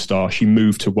superstar. She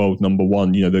moved to world number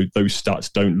 1. Those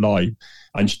stats don't lie.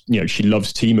 And she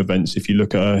loves team events. If you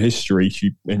look at her history,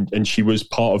 she was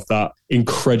part of that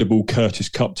incredible Curtis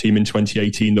Cup team in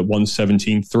 2018 that won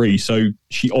 17-3. So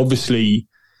she obviously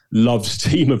loves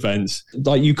team events.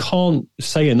 Like, you can't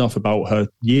say enough about her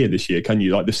year this year, can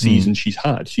you? Like, the season she's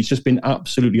had. She's just been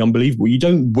absolutely unbelievable. You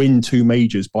don't win 2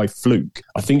 majors by fluke.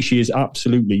 I think she is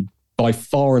absolutely, by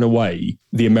far and away,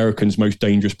 the Americans' most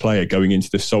dangerous player going into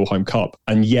the Solheim Cup.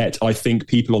 And yet, I think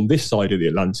people on this side of the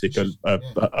Atlantic are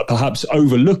perhaps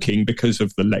overlooking because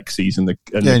of the Lexis and the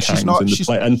Kangs and the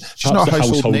play, and she's not a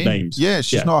household name. Names. Yeah,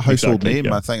 she's not a household name.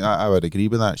 Yeah. I think I would agree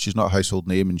with that. She's not a household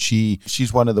name, and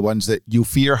she's one of the ones that you'll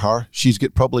fear her. She's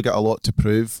probably got a lot to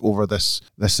prove over this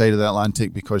side of the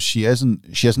Atlantic, because she isn't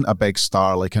a big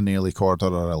star like a Nelly Corder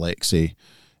or a Lexi.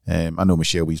 I know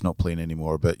Michelle Wee's not playing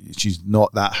anymore, but she's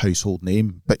not that household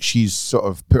name. But she's sort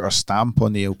of put her stamp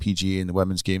on the LPGA in the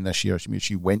women's game this year.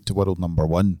 She went to world number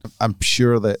 1. I'm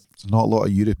sure that not a lot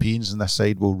of Europeans on this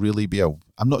side will really be.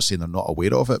 I'm not saying they're not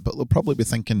aware of it, but they'll probably be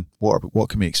thinking, what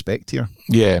can we expect here?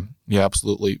 Yeah,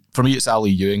 absolutely. For me, it's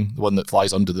Ali Ewing, the one that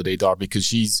flies under the radar, because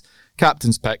she's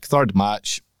captain's pick, 3rd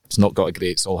match. It's not got a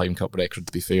great Solheim Cup record,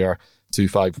 to be fair,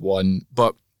 2-5-1,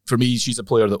 but for me, she's a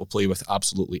player that will play with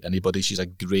absolutely anybody. She's a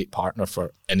great partner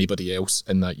for anybody else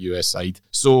in that US side.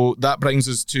 So that brings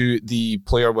us to the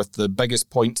player with the biggest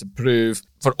point to prove.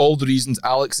 For all the reasons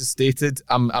Alex has stated,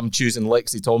 I'm choosing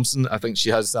Lexi Thompson. I think she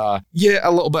has, a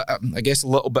little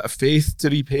bit of faith to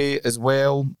repay as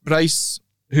well. Bryce,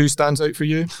 who stands out for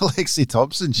you? Lexi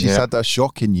Thompson. She's had a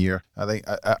shocking year. I think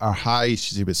at her high,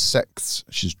 she was 6th.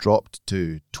 She's dropped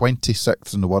to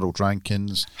 26th in the world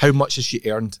rankings. How much has she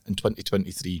earned in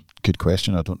 2023? Good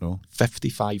question. I don't know.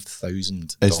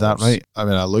 $55,000. Is that right? I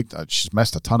mean, I looked at. She's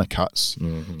missed a ton of cuts.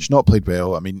 Mm-hmm. She's not played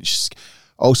well. I mean,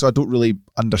 also, I don't really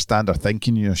understand her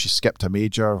thinking. She skipped a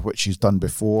major, which she's done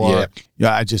before.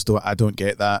 Yeah, I just don't. I don't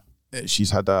get that.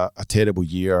 She's had a terrible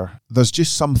year. There's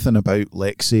just something about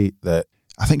Lexi that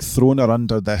I think throwing her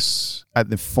under this,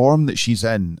 at the form that she's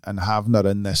in and having her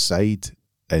in this side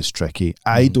is tricky.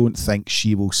 I don't think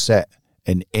she will sit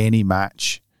in any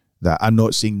match that, I'm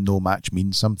not saying no match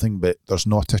means something, but there's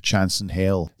not a chance in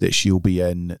hell that she'll be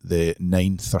in the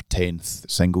 9th or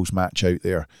 10th singles match out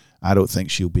there. I don't think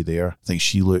she'll be there. I think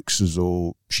she looks as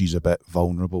though she's a bit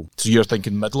vulnerable. So you're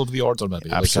thinking middle of the order,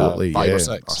 maybe? Absolutely, like 5 or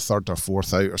 6? Or 3rd or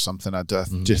 4th out or something. I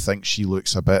just think she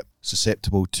looks a bit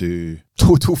susceptible to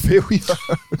total failure.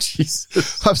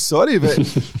 Jesus. I'm sorry, but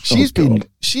she's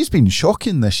been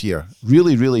shocking this year.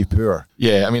 Really, really poor.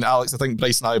 Yeah, I mean, Alex, I think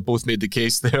Bryce and I have both made the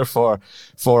case there for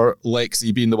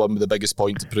Lexi being the one with the biggest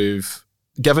point to prove.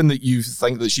 Given that you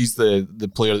think that she's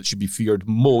the player that should be feared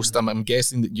most, I'm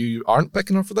guessing that you aren't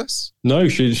picking her for this? No,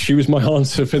 she was my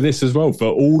answer for this as well, for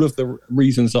all of the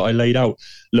reasons that I laid out.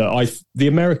 Look,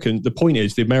 the point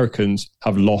is the Americans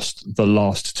have lost the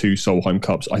last 2 Solheim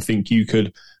Cups. I think you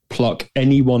could pluck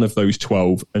any one of those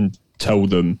 12 and tell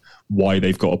them why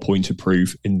they've got a point to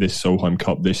prove in this Solheim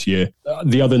Cup this year.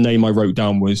 The other name I wrote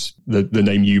down was the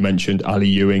name you mentioned, Ali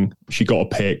Ewing. She got a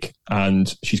pick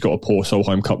and she's got a poor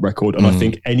Solheim Cup record. And I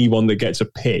think anyone that gets a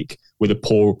pick with a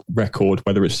poor record,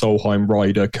 whether it's Solheim,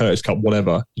 Ryder, Curtis Cup,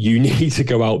 whatever, you need to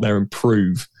go out there and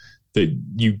prove that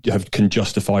you can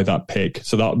justify that pick.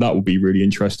 So that will be really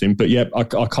interesting. But yeah, I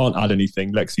can't add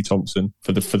anything. Lexi Thompson,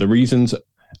 for the reasons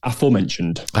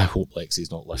aforementioned. I hope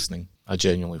Lexi's not listening. I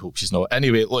genuinely hope she's not.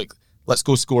 Anyway, look, let's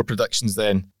go score predictions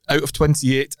then. Out of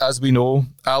 28, as we know,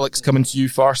 Alex, coming to you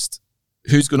first.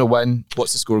 Who's going to win?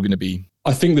 What's the score going to be?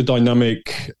 I think the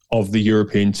dynamic of the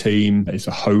European team is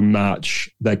a home match.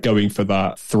 They're going for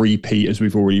that 3-peat, as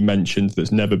we've already mentioned,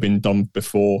 that's never been done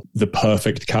before. The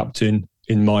perfect captain.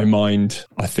 In my mind,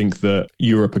 I think that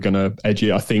Europe are going to edge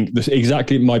it. I think this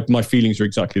exactly my feelings are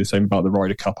exactly the same about the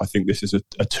Ryder Cup. I think this is a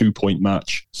 2-point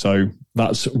match. So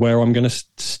that's where I'm going to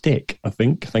stick, I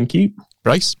think. Thank you.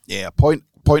 Bryce? Yeah, a point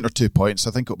or 2 points.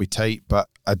 I think it'll be tight, but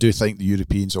I do think the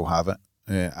Europeans will have it.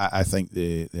 I think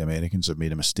the Americans have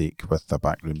made a mistake with their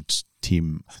backroom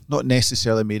team. Not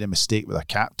necessarily made a mistake with a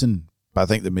captain, but I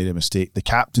think they made a mistake. The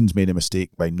captain's made a mistake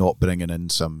by not bringing in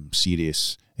some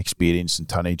serious experience and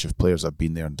tonnage of players that have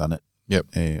been there and done it.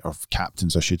 Yep. Or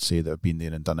captains, I should say, that have been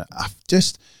there and done it.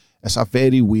 It's a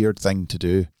very weird thing to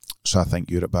do. So I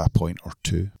think Europe by a point or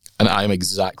 2. And I'm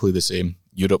exactly the same.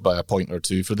 Europe by a point or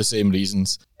 2 for the same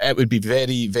reasons. It would be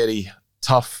very, very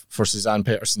tough for Suzanne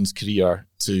Pettersson's career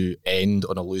to end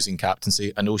on a losing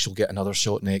captaincy. I know she'll get another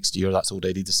shot next year. That's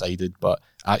already decided. But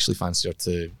I actually fancy her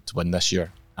to win this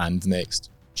year and next.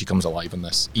 She comes alive in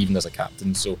this, even as a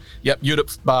captain. So, yep,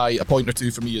 Europe by a point or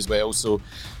 2 for me as well. So,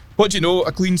 what do you know?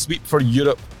 A clean sweep for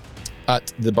Europe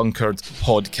at the Bunkered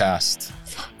podcast.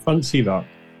 Fancy that.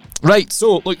 Right,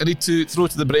 so, look, I need to throw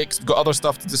to the breaks. We've got other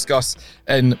stuff to discuss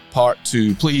in part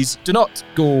 2. Please do not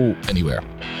go anywhere.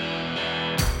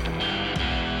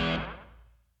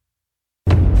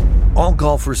 All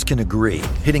golfers can agree,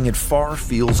 hitting it far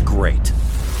feels great.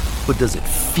 But does it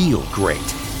feel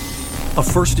great? A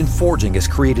first in forging has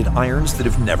created irons that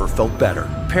have never felt better.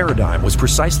 Paradigm was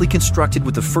precisely constructed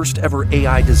with the first ever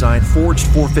AI-designed forged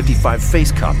 455 face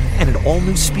cup and an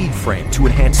all-new speed frame to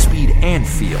enhance speed and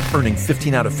feel, earning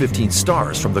 15 out of 15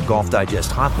 stars from the Golf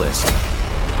Digest Hot List.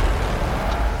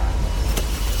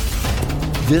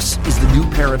 This is the new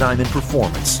Paradigm in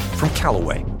performance from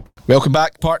Callaway. Welcome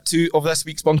back. Part 2 of this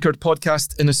week's Bunkered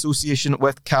podcast in association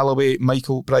with Callaway.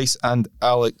 Michael, Bryce and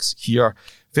Alex here.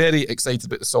 very excited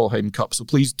about the Solheim Cup. So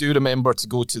please do remember to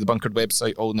go to the Bunkered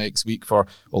website all next week for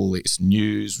all the latest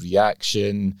news,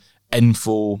 reaction,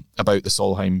 info about the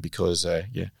Solheim, because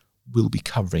we'll be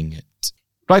covering it.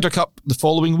 Ryder Cup the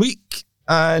following week,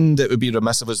 and it would be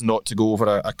remiss of us not to go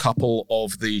over a couple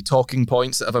of the talking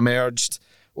points that have emerged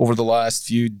over the last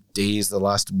few days, the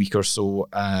last week or so,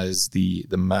 as the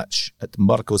match at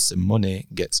Marco Simone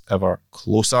gets ever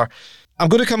closer. I'm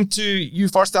going to come to you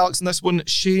first, Alex, in this one.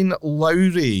 Shane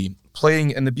Lowry,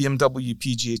 playing in the BMW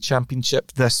PGA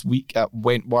Championship this week at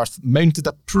Wentworth, mounted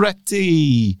a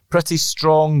pretty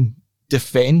strong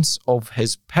defence of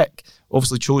his pick,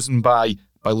 obviously chosen by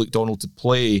Luke Donald to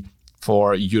play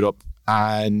for Europe,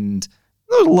 and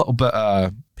a little bit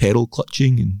of peril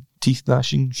clutching and teeth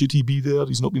gnashing. Should he be there?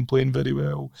 He's not been playing very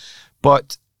well.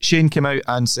 But Shane came out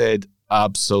and said,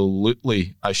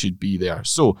 absolutely, I should be there.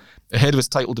 So, ahead of his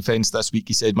title defence this week,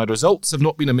 he said, my results have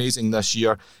not been amazing this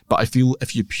year, but I feel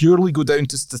if you purely go down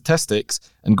to statistics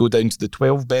and go down to the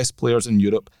 12 best players in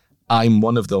Europe, I'm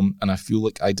one of them, and I feel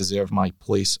like I deserve my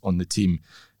place on the team.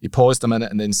 He paused a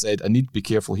minute and then said, I need to be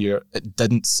careful here. It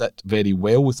didn't sit very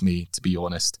well with me, to be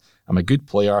honest. I'm a good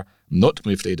player. I'm not going to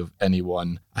be afraid of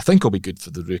anyone. I think I'll be good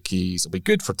for the rookies. I'll be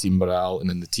good for team morale.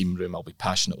 And in the team room, I'll be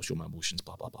passionate. I'll show my emotions,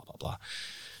 blah, blah, blah, blah, blah.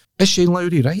 Is Shane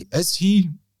Lowry right? Is he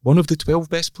one of the 12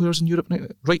 best players in Europe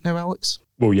right now, Alex?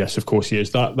 Well, yes, of course he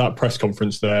is. That press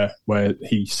conference there where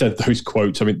he said those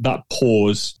quotes, I mean, that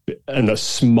pause and that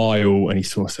smile, and he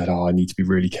sort of said, I need to be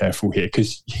really careful here,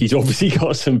 because he's obviously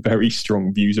got some very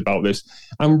strong views about this,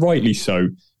 and rightly so.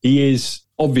 He is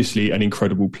obviously an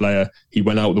incredible player. He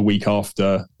went out the week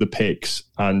after the picks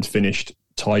and finished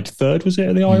tied third, was it,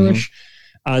 at the Irish?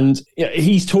 And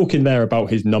he's talking there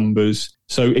about his numbers.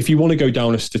 So if you want to go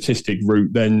down a statistic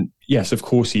route, then yes, of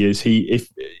course he is.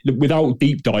 Without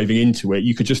deep diving into it,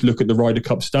 you could just look at the Ryder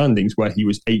Cup standings, where he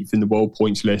was 8th in the world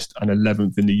points list and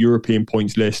 11th in the European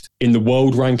points list. In the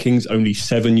world rankings, only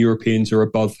 7 Europeans are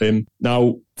above him.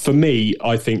 Now, for me,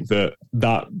 I think that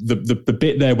the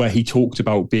bit there where he talked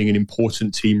about being an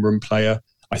important team room player,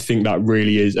 I think that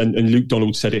really is, and Luke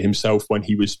Donald said it himself when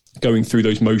he was going through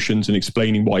those motions and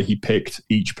explaining why he picked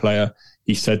each player.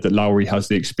 He said that Lowry has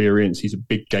the experience. He's a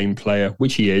big game player,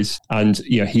 which he is. And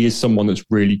he is someone that's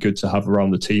really good to have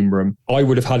around the team room. I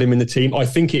would have had him in the team. I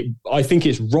think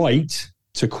it's right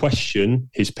to question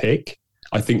his pick.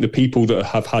 I think the people that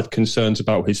have had concerns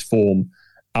about his form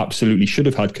absolutely should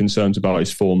have had concerns about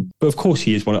his form. But of course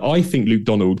he is one. I think Luke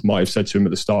Donald might have said to him at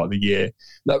the start of the year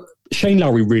that Shane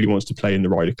Lowry really wants to play in the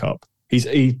Ryder Cup. He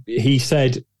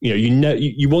said,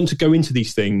 you want to go into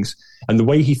these things, and the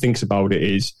way he thinks about it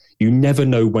is, you never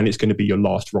know when it's going to be your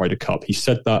last Ryder Cup. He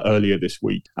said that earlier this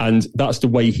week, and that's the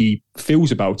way he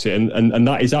feels about it, and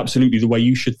that is absolutely the way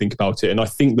you should think about it. And I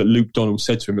think that Luke Donald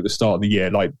said to him at the start of the year,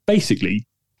 like, basically,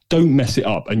 don't mess it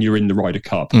up and you're in the Ryder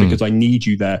Cup, because I need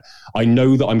you there. I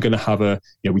know that I'm going to have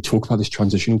we talk about this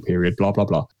transitional period, blah, blah,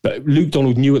 blah. But Luke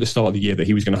Donald knew at the start of the year that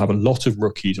he was going to have a lot of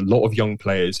rookies, a lot of young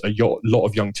players, a lot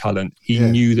of young talent. He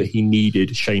knew that he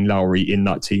needed Shane Lowry in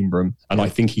that team room. And I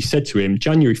think he said to him,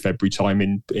 January, February time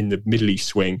in the Middle East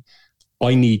swing,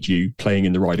 I need you playing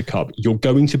in the Ryder Cup. You're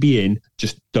going to be in,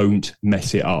 just don't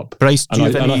mess it up. Bryce,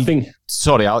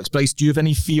 sorry, Alex, Bryce, do you have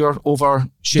any fear over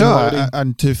Shane Lowry?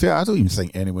 And to be fair, I don't even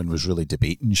think anyone was really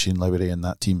debating Shane Lowry in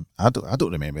that team. I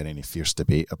don't remember any fierce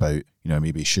debate about,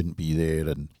 maybe he shouldn't be there.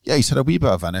 And yeah, he's had a wee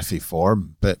bit of an iffy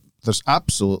form, but there's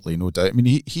absolutely no doubt. I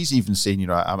mean, he's even saying,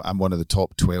 I'm one of the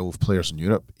top 12 players in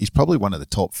Europe. He's probably one of the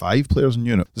top 5 players in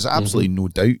Europe. There's absolutely no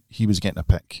doubt he was getting a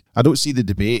pick. I don't see the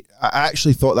debate. I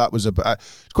actually thought that was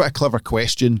quite a clever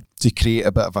question to create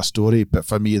a bit of a story, but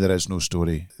for me, there is no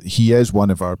story. He is one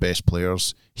of our best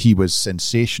players. He was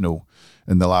sensational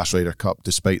in the last Ryder Cup,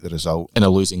 despite the result. In a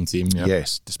losing team, yeah.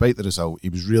 Yes, despite the result, he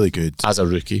was really good. As a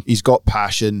rookie. He's got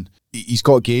passion. He's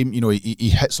got game. He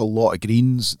hits a lot of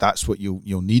greens. That's what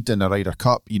you'll need in a Ryder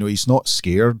Cup. He's not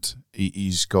scared.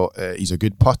 He's a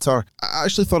good putter. I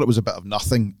actually thought it was a bit of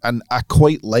nothing, and I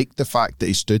quite liked the fact that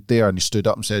he stood there and he stood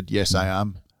up and said, yes, I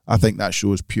am. I think that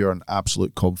shows pure and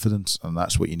absolute confidence, and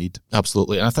that's what you need.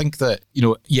 Absolutely. And I think that,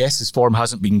 yes, his form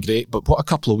hasn't been great, but what a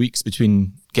couple of weeks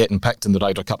between getting picked in the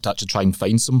Ryder Cup to actually try and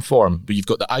find some form. But you've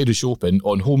got the Irish Open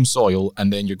on home soil,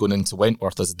 and then you're going into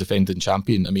Wentworth as a defending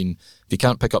champion. I mean, if you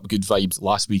can't pick up good vibes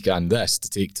last week and this to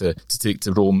take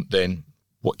to Rome, then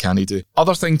what can he do?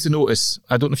 Other thing to notice,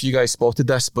 I don't know if you guys spotted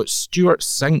this, but Stuart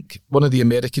Sink, one of the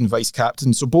American vice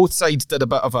captains, so both sides did a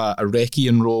bit of a recce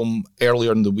in Rome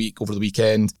earlier in the week, over the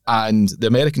weekend, and the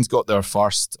Americans got there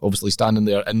first, obviously standing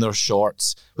there in their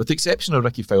shorts, with the exception of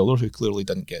Ricky Fowler, who clearly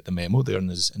didn't get the memo there in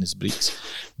his breeks.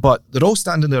 But they're all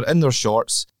standing there in their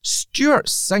shorts. Stuart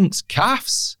Sink's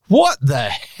calves. What the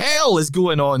hell is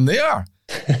going on there?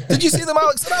 Did you see them,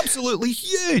 Alex? They're absolutely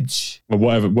huge. Well,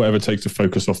 whatever it takes to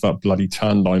focus off that bloody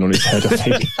tan line on his head, I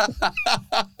think.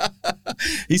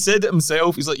 He said it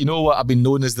himself. He's like, you know what? I've been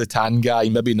known as the tan guy.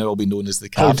 Maybe now I'll be known as the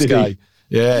calves guy.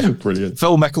 Yeah. Brilliant.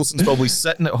 Phil Mickelson's probably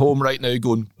sitting at home right now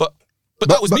going, but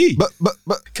that was me.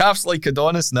 But calves like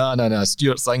Adonis. Nah.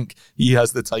 Stuart Sink, he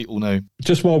has the title now.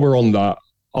 Just while we're on that,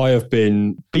 I have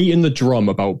been beating the drum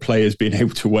about players being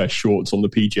able to wear shorts on the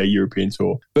PGA European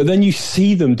Tour. But then you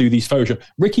see them do these photo shots.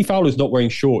 Ricky Fowler's not wearing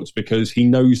shorts because he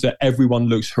knows that everyone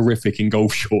looks horrific in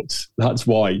golf shorts. That's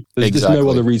why. There's no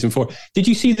other reason for it. Did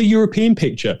you see the European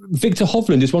picture? Victor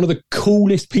Hovland is one of the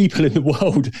coolest people in the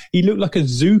world. He looked like a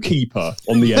zookeeper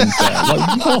on the end there.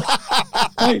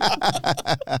 Like,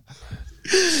 what?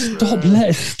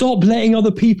 Stop letting other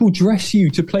people dress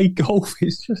you to play golf.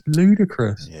 It's just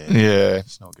ludicrous. Yeah.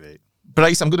 It's not great.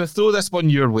 Bryce, I'm going to throw this one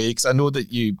your way because I know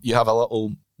that you have a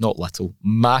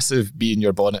massive bee in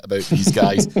your bonnet about these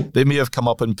guys. They may have come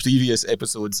up in previous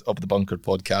episodes of the Bunker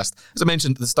podcast. As I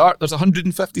mentioned at the start, there's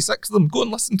 156 of them. Go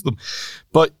and listen to them.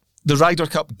 But the Ryder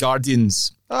Cup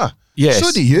Guardians. Yes.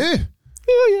 So do you.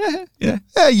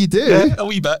 Yeah, you do. Yeah, a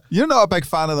wee bit. You're not a big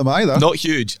fan of them either. Not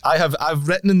huge. I've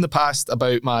written in the past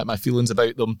about my feelings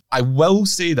about them. I will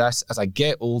say this, as I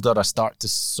get older, I start to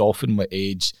soften with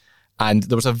age. And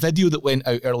there was a video that went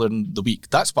out earlier in the week.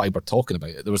 That's why we're talking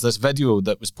about it. There was this video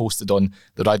that was posted on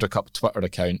the Ryder Cup Twitter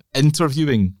account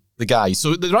interviewing the guys.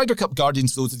 So the Ryder Cup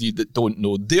Guardians, for those of you that don't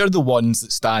know, they're the ones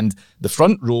that stand the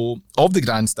front row of the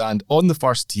grandstand on the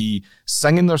first tee,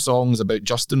 singing their songs about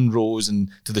Justin Rose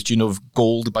and to the tune of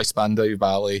Gold by Spandau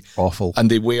Ballet. Awful. And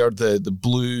they wear the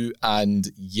blue and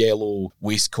yellow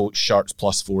waistcoat, shirts,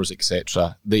 +4s,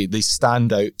 etc. They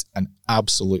stand out an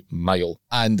absolute mile.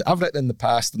 And I've written in the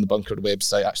past on the Bunker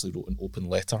website, I actually wrote an open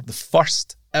letter. The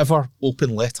first ever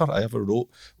open letter I ever wrote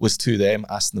was to them,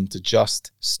 asking them to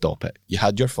just stop it. You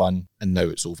had your fun and now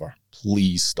it's over.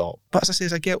 Please stop. But as I say,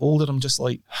 as I get older, I'm just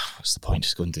like, what's the point?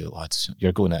 Just go and do it, lads.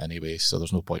 You're going it anyway, so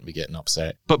there's no point in me getting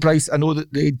upset. But Bryce, I know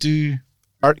that they do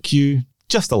irk you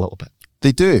just a little bit.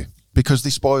 They do, because they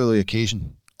spoil the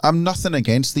occasion. I'm nothing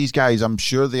against these guys. I'm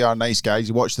sure they are nice guys.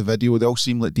 You watch the video, they all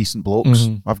seem like decent blokes.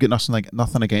 Mm-hmm. I've got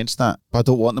nothing against that. But I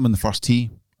don't want them in the first tee.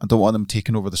 I don't want them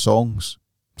taking over the songs.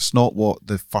 It's not what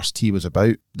the first tee was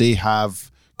about. They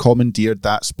have commandeered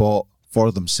that spot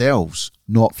for themselves,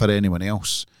 not for anyone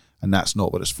else. And that's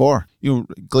not what it's for. You know,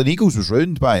 Gleneagles was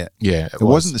ruined by it. Yeah, it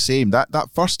wasn't the same. That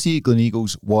first tee at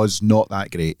Gleneagles was not that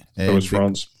great. It was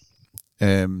France.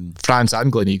 France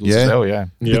and Gleneagles as well, yeah.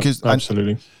 Because,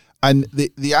 absolutely. And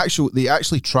they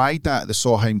actually tried that at the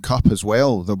Solheim Cup as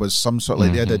well. There was some sort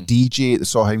of, they had a DJ at the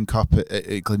Solheim Cup at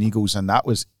Gleneagles, and that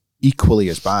was equally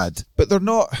as bad. But they're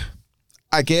not...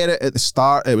 I get it, at the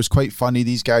start it was quite funny,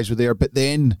 these guys were there, but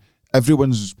then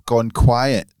everyone's gone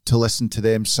quiet to listen to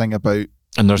them sing about...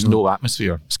 And there's no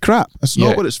atmosphere. It's crap. It's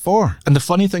not what it's for. And the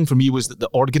funny thing for me was that the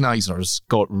organisers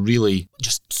got really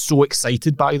just so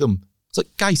excited by them. It's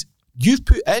like, guys, you've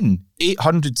put in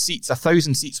 800 seats,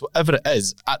 1,000 seats, whatever it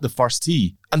is, at the first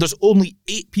tee, and there's only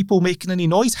 8 people making any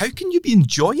noise. How can you be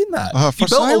enjoying that? You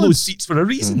built all those seats for a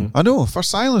reason. I know, for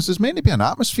silence, there's meant to be an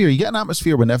atmosphere. You get an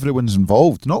atmosphere when everyone's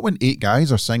involved, not when 8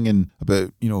 guys are singing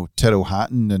about, Tyrrell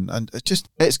Hatton, and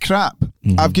it's crap.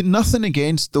 I've got nothing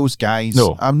against those guys.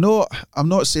 No. I'm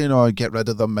not saying, get rid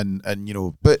of them,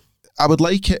 and but I would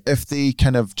like it if they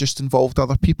kind of just involved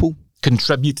other people.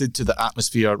 Contributed to the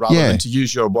atmosphere rather than, to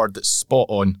use your word, that's spot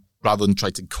on, rather than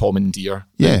try to commandeer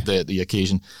the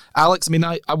occasion. Alex, I mean,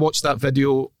 I watched that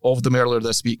video of them earlier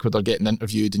this week where they're getting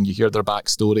interviewed and you hear their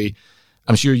backstory.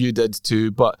 I'm sure you did too,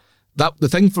 but the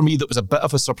thing for me that was a bit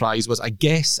of a surprise was, I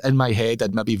guess in my head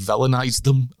I'd maybe villainised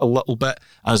them a little bit.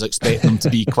 I was expecting them to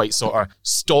be quite sort of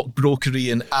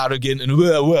stockbrokery and arrogant and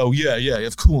yeah,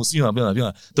 of course,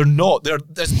 They're not. They're,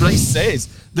 as Bryce says,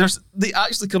 they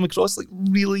actually come across like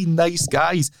really nice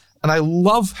guys. And I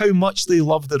love how much they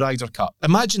love the Ryder Cup.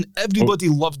 Imagine everybody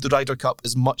loved the Ryder Cup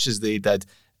as much as they did.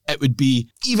 It would be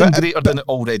even greater than it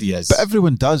already is. But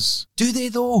everyone does. Do they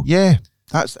though? Yeah,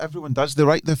 everyone does. They're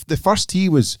right. The first tee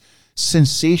was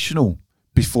sensational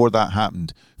before that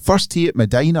happened. First tee at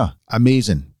Medina,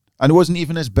 amazing. And it wasn't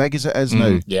even as big as it is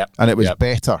now. Yeah. And it was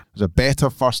better. It was a better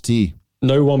first tee.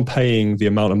 no one paying the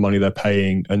amount of money they're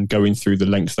paying and going through the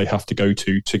lengths they have to go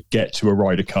to get to a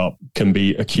Ryder Cup can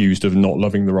be accused of not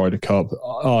loving the Ryder Cup.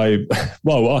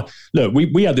 Look,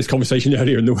 we had this conversation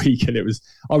earlier in the week, and I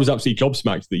was absolutely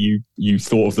gobsmacked that you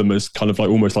thought of them as kind of like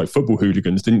almost like football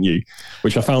hooligans, didn't you?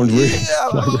 Which I found really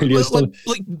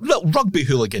like rugby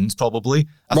hooligans, probably.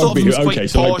 I thought rugby, of them as quite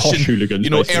so posh, like posh and, hooligans,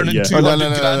 you know, earning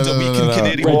 $200,000 a week in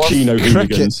Canary Red Wharf. Chino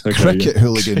hooligans. Cricket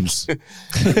hooligans.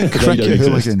 Cricket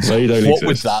hooligans. What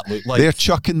would that look like? They're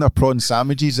chucking their prawn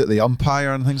sandwiches at the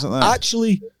umpire and things like that.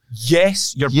 Actually,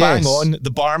 yes, you're bang on.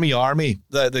 The Barmy Army,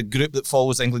 the group that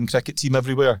follows the England cricket team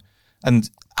everywhere. And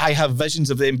I have visions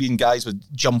of them being guys with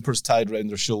jumpers tied around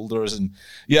their shoulders. And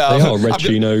they are red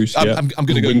chinos. I'm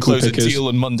going to go in close and teal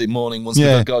on Monday morning once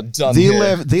they've got done.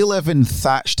 They live in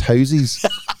thatched houses.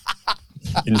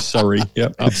 In Surrey,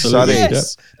 yep, absolutely.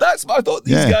 Yes, that's what I thought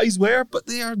these guys were, but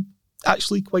they are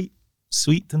actually quite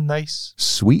sweet and nice.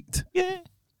 Sweet? Yeah.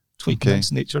 Sweet and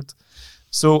nice-natured.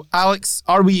 So, Alex,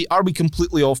 are we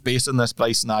completely off base on this,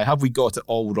 Bryce and I? Have we got it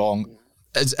all wrong?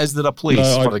 Is there a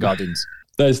place for the Guardians?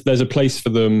 There's a place for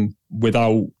them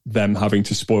without them having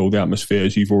to spoil the atmosphere,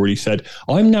 as you've already said.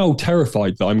 I'm now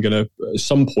terrified that I'm going to, at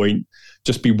some point,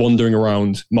 just be wandering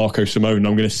around Marco Simone.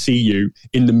 I'm going to see you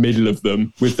in the middle of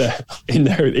them with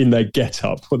in their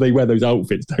get-up. Well, they wear those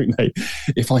outfits, don't they?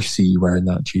 If I see you wearing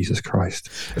that, Jesus Christ.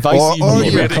 If I see you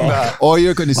wearing that. Or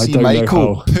you're going to see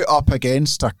Michael put up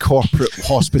against a corporate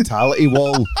hospitality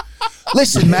wall.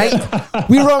 Listen, mate,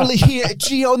 we're only here to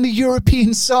G on the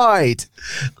European side.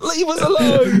 Leave us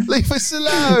alone. Leave us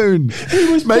alone.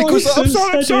 Michael's like,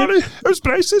 I'm sorry. It was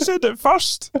Bryce who said it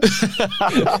first.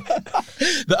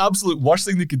 The absolute worst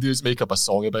thing they could do is make up a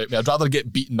song about me. I'd rather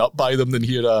get beaten up by them than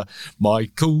hear a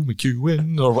Michael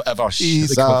McEwen or whatever.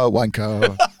 He's a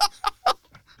wanker.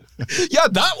 Yeah,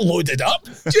 that loaded up.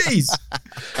 Jeez.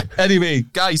 Anyway,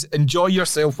 guys, enjoy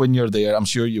yourself when you're there. I'm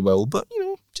sure you will. But,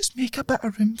 just make a bit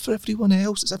of room for everyone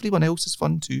else. It's everyone else's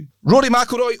fun too. Rory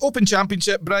McIlroy, Open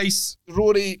Championship. Bryce,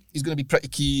 Rory, he's going to be pretty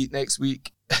key next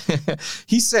week.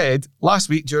 He said last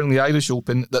week during the Irish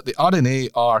Open that the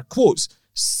RNA are, quotes,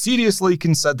 seriously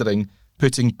considering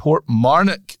putting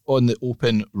Portmarnock on the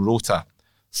Open rota.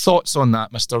 Thoughts on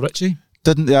that, Mr. Ritchie?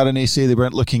 Didn't the RNA say they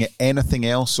weren't looking at anything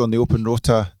else on the Open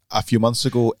rota a few months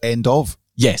ago, end of?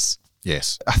 Yes.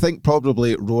 I think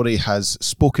probably Rory has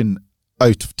spoken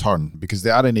out of turn because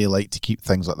the RNA like to keep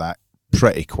things like that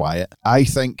pretty quiet. I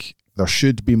think there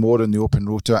should be more on the Open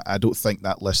rota. I don't think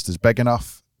that list is big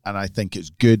enough, and I think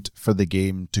it's good for the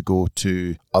game to go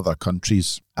to other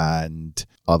countries and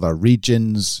other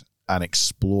regions and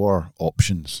explore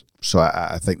options. So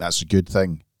I think that's a good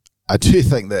thing. I do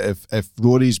think that if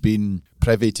Rory's been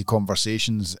privy to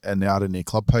conversations in the RNA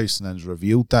clubhouse and has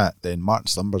revealed that, then Martin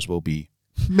Slumbers will be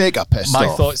mega pissed off.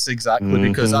 My thoughts exactly,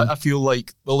 because I feel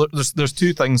like, well, there's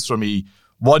two things for me.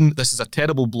 One, this is a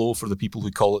terrible blow for the people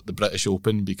who call it the British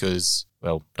Open because,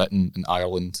 well, Britain and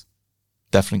Ireland,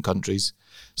 different countries.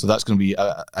 So that's going to be,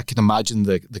 I can imagine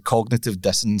the cognitive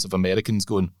dissonance of Americans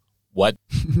going, what?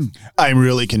 I'm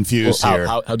really confused here.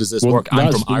 How does this work?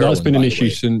 I'm from Ireland. That's been an issue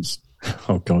since...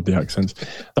 Oh God, the accents.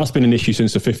 That's been an issue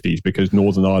since the 50s because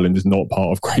Northern Ireland is not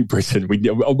part of Great Britain.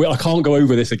 I can't go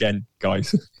over this again,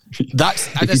 guys.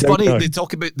 And it's funny, they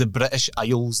talk about the British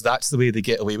Isles. That's the way they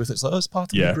get away with it. It's like, it's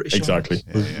part of the British exactly.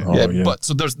 Isles. But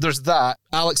so there's that.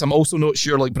 Alex, I'm also not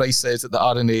sure, like Bryce says, that the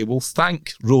RNA will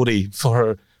thank Rory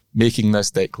for making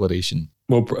this declaration.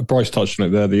 Well, Bryce touched on it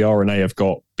there. The RNA have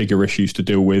got bigger issues to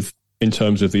deal with in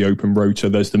terms of the Open rota.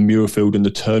 There's the Muirfield and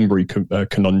the Turnberry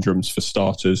conundrums for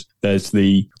starters. There's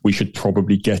the we should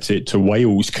probably get it to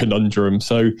Wales conundrum.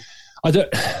 So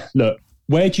look,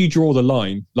 where do you draw the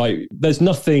line? Like, there's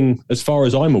nothing, as far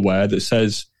as I'm aware, that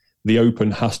says the Open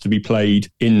has to be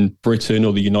played in Britain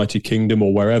or the United Kingdom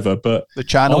or wherever. But the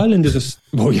Channel. Ireland is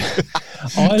draw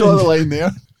the line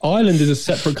there. Ireland is a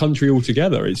separate country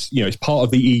altogether. It's it's part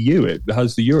of the EU. It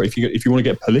has the Euro. If you want to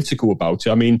get political about it,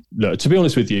 I mean, look, to be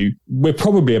honest with you, we're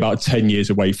probably about 10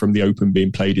 years away from the Open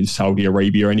being played in Saudi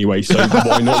Arabia anyway. So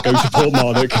why not go to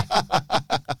Portmarnock?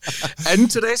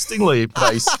 Interestingly,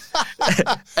 Bryce.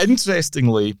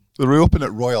 They reopen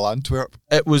at Royal Antwerp.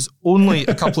 It was only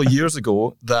a couple of years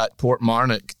ago that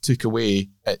Portmarnock took away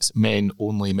its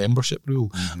men-only membership rule.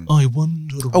 Mm-hmm. I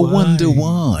wonder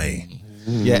why.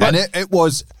 Yeah, but, and it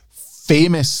was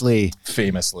famously,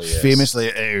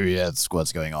 that's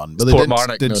what's going on. But they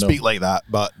didn't speak like that,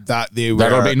 but that they were...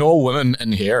 There will be no women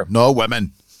in here. No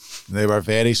women. They were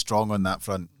very strong on that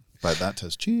front, but that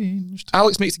has changed.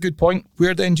 Alex makes a good point.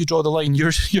 Where then do you draw the line?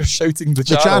 You're shouting the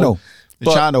channel.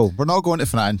 The channel. We're not going to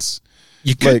France.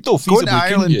 You could, though, feasibly,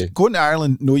 couldn't you? Going to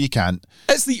Ireland, no, you can't.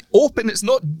 It's the Open. It's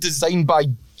not designed by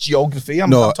geography.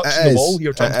 I'm touching the ball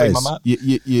here trying to find my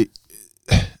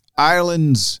map.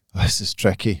 Ireland's... This is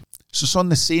tricky. So it's on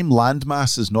the same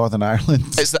landmass as Northern Ireland.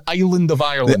 It's the island of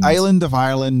Ireland. The island of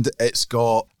Ireland. It's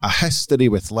got a history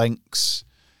with links.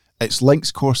 Its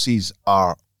links courses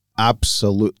are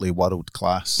absolutely world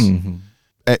class. Mm-hmm.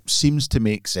 It seems to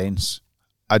make sense.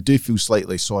 I do feel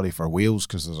slightly sorry for Wales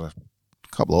because there's a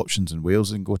couple of options in Wales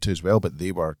they can go to as well, but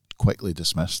they were quickly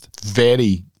dismissed.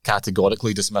 Very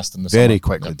categorically dismissed in the Very summer.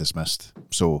 quickly dismissed.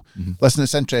 So, listen,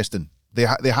 it's interesting. They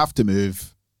have to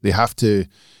move. They have to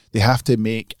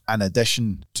make an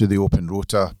addition to the Open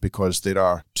Rota because there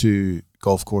are 2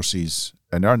 golf courses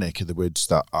in our neck of the woods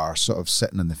that are sort of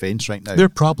sitting on the fence right now. They're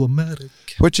problematic.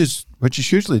 Which is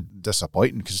hugely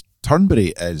disappointing because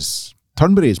Turnberry is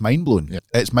mind blowing. Yeah.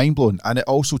 It's mind blowing, and it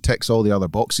also ticks all the other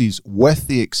boxes, with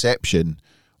the exception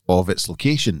of its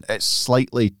location. It's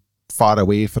slightly far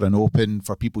away for an Open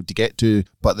for people to get to,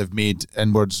 but they've made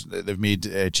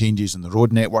changes in the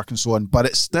road network and so on. But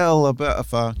it's still a bit of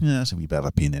it's a wee bit of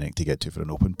a pain in the neck to get to for an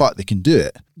Open, but they can do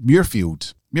it.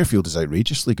 Muirfield is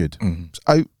outrageously good. Mm-hmm. It's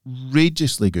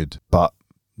outrageously good, but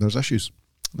there's issues.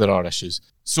 There are issues.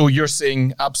 So you're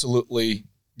saying absolutely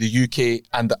the UK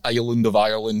and the island of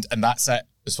Ireland, and that's it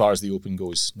as far as the Open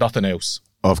goes. Nothing else.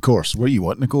 Of course. Where are you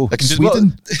wanting to go?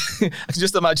 Sweden? I can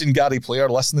just imagine Gary Player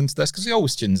listening to this because he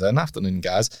always tunes in. Afternoon,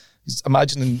 Gaz. He's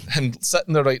imagining him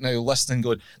sitting there right now listening,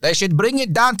 going, they should bring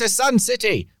it down to Sun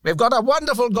City. We've got a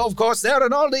wonderful golf course there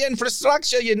and all the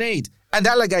infrastructure you need. And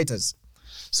alligators.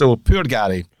 So poor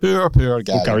Gary. Poor Gary.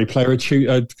 Well, Gary Player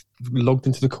had logged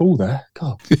into the call there.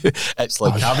 God. It's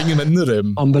like having him in the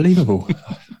room. Unbelievable.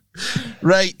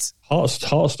 Right. Heart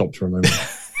stopped for a moment.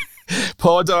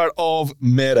 Podder of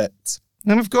Merit.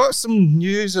 And we've got some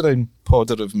news around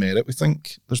Podder of Merit. We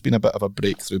think there's been a bit of a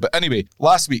breakthrough. But anyway,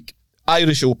 last week,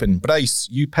 Irish Open. Bryce,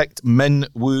 you picked Min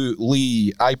Woo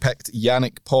Lee. I picked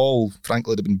Yannick Paul.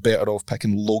 Frankly, I'd have been better off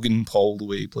picking Logan Paul the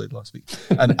way he played last week.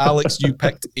 And Alex, you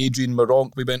picked Adrian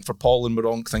Maronk. We went for Paul and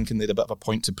Maronk thinking they had a bit of a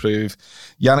point to prove.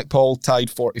 Yannick Paul tied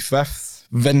 45th,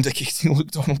 vindicating Luke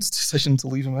Donald's decision to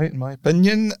leave him out, in my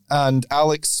opinion. And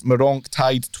Alex Maronk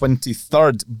tied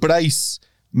 23rd. Bryce,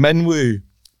 Min Woo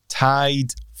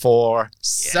tied for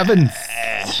 7th.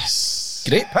 Yes.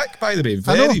 Great pick, by the way.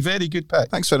 Very, very good pick.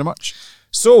 Thanks very much.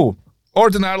 So,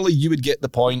 ordinarily, you would get the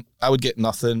point. I would get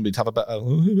nothing. We'd have a bit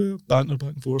of banter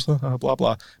back and forth, blah,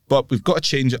 blah. But we've got to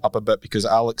change it up a bit because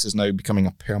Alex is now becoming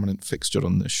a permanent fixture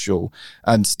on this show.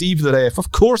 And Steve the Ref,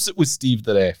 of course it was Steve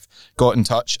the Ref, got in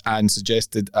touch and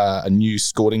suggested a new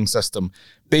scoring system.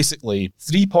 Basically,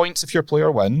 3 points if your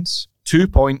player wins, 2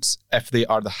 points if they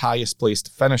are the highest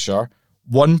placed finisher,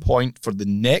 1 point for the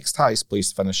next highest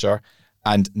placed finisher,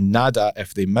 and nada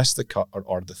if they miss the cut or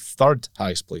are the third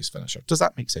highest placed finisher. Does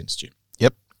that make sense to you?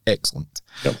 Yep. Excellent.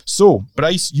 Yep. So,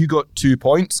 Bryce, you got 2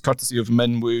 points, courtesy of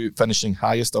Min Woo finishing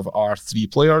highest of our 3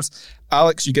 players.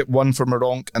 Alex, you get 1 for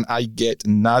Maronk, and I get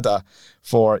nada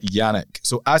for Yannick.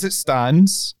 So, as it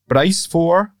stands, Bryce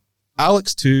 4,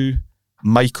 Alex 2,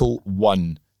 Michael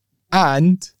 1.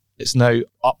 And it's now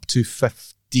up to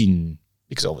 15.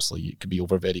 Because obviously it could be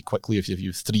over very quickly if you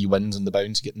have 3 wins in the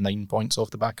bounce, you get 9 points off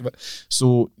the back of it.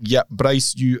 So, yeah,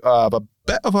 Bryce, you have a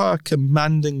bit of a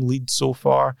commanding lead so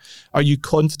far. Are you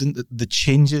confident that the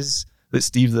changes that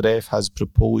Steve the Ref has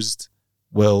proposed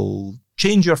will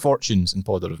change your fortunes in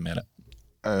Podder of Merit?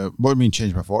 What do you mean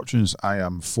change my fortunes? I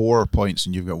am 4 points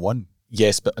and you've got 1.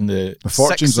 Yes, but in the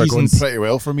fortunes are going pretty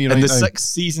well for me right now. In the 6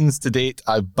 seasons to date,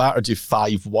 I've battered you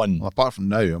 5-1. Well, apart from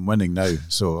now, I'm winning now,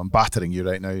 so I'm battering you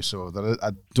right now. So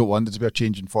I don't want it to be a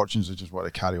change in fortunes. I just want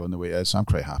to carry on the way it is. So I'm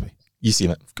quite happy. You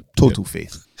seen it? Total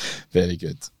faith. Very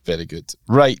good. Very good.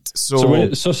 Right. So we're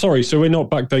not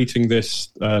backdating this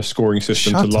scoring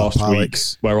system to last week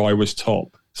where I was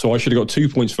top. So I should have got 2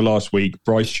 points for last week.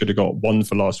 Bryce should have got 1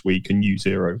 for last week and you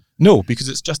 0. No, because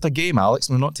it's just a game, Alex,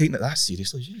 and we're not taking it that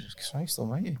seriously. Jesus Christ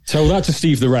almighty. Tell that to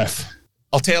Steve the Ref.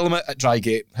 I'll tell him it at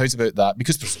Drygate. How's about that?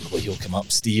 Because presumably he'll come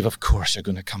up. Steve, of course you're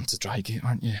going to come to Drygate,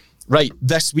 aren't you? Right,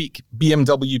 this week,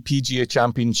 BMW PGA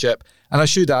Championship. And I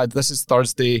should add, this is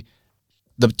Thursday.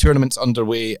 The tournament's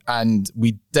underway, and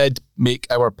we did make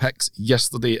our picks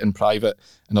yesterday in private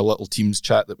in a little Teams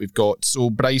chat that we've got. So,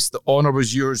 Bryce, the honour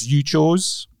was yours. You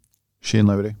chose Shane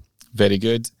Lowry. Very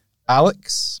good.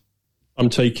 Alex? I'm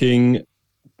taking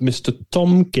Mr.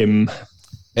 Tom Kim.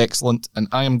 Excellent. And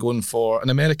I am going for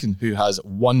an American who has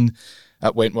won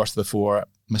at Wentworth before,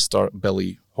 Mr.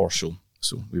 Billy Horschel.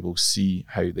 So we will see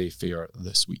how they fare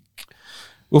this week.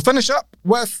 We'll finish up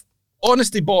with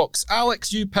Honesty Box.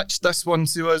 Alex, you pitched this one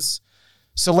to us.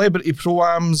 Celebrity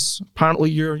pro-ams,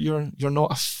 apparently you're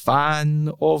not a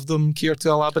fan of them. Care to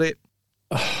elaborate?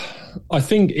 I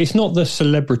think it's not the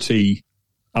celebrity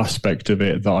aspect of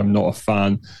it that I'm not a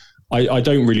fan. I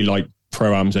don't really like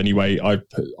pro-ams anyway.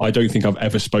 I don't think I've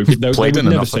ever spoken. You've played in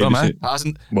enough of them, eh?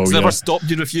 It's never stopped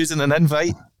you refusing an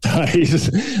invite. That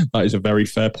is a very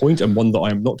fair point, and one that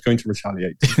I am not going to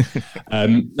retaliate.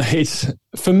 It's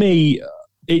for me.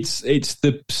 It's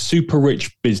the super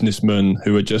rich businessmen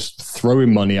who are just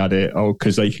throwing money at it,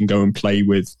 because they can go and play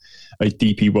with a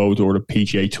DP World or a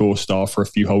PGA Tour star for a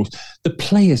few holes. The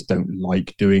players don't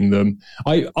like doing them.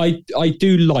 I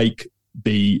do like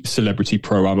the celebrity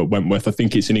pro-am at Wentworth. I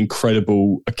think it's an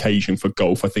incredible occasion for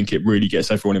golf. I think it really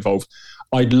gets everyone involved.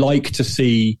 I'd like to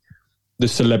see the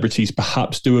celebrities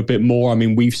perhaps do a bit more. I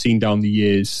mean, we've seen down the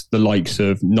years the likes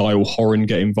of Niall Horan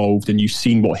get involved, and you've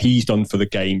seen what he's done for the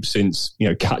game since,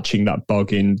 catching that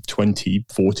bug in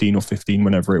 2014 or 15,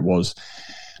 whenever it was.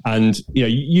 And,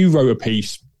 you wrote a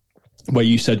piece where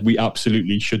you said we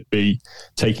absolutely should be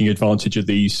taking advantage of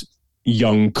these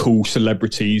young, cool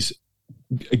celebrities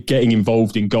getting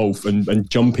involved in golf and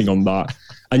jumping on that.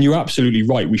 And you're absolutely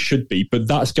right, we should be. But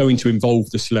that's going to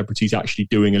involve the celebrities actually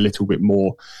doing a little bit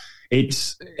more.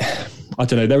 I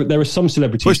don't know. There are some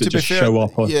celebrities that just show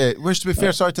up. Which to be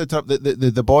fair, sorry to interrupt.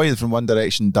 The boy from One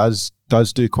Direction does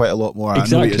do quite a lot more.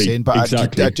 Exactly. I know what you're saying, but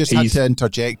exactly. I just had to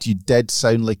interject. You did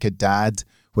sound like a dad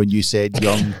when you said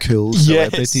young, cool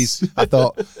celebrities. I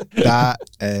thought that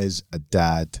is a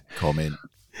dad comment.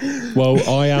 Well,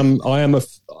 I'm by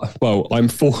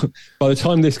the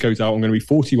time this goes out, I'm going to be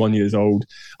 41 years old.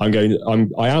 I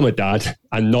am a dad,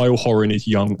 and Niall Horan is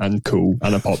young and cool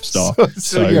and a pop star.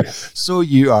 So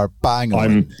you are bang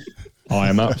on. I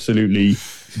am absolutely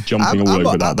jumping all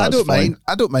over that. That's fine.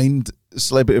 I don't mind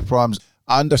celebrity programs.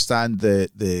 I understand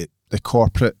the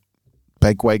corporate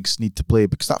bigwigs need to play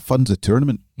because that funds the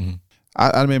tournament. Mm-hmm.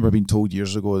 I remember being told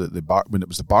years ago that when it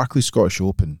was the Barclays Scottish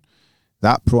Open,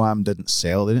 that pro-am didn't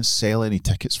sell. They didn't sell any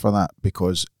tickets for that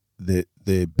because the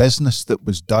business that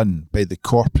was done by the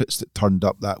corporates that turned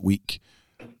up that week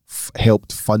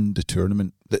helped fund the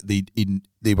tournament. That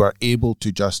they were able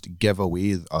to just give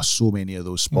away so many of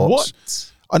those spots.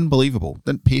 What? Unbelievable.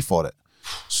 Didn't pay for it.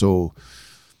 So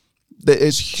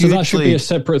it's hugely... So that should be a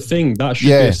separate thing. That should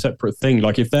be a separate thing.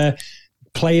 Like if their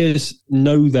players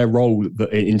know their role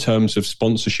in terms of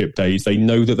sponsorship days, they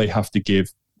know that they have to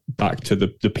give back to the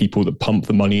people that pump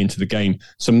the money into the game.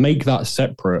 So make that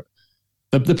separate.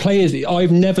 The players,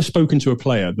 I've never spoken to a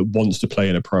player that wants to play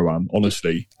in a pro-am,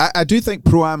 honestly. I do think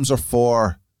pro-ams are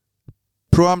for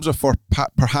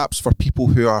perhaps for people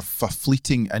who are for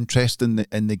fleeting interest in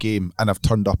the game and have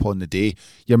turned up on the day.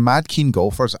 You're mad keen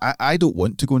golfers. I don't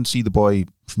want to go and see the boy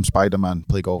from Spider-Man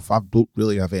play golf. I don't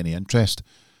really have any interest.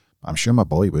 I'm sure my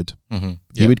boy would. Mm-hmm.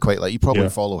 He would quite like. He'd probably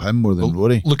follow him more than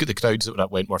Rory. Look at the crowds that were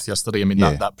at Wentworth yesterday. I mean,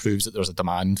 that proves that there's a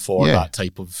demand for that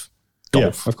type of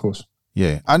golf. Yeah, of course.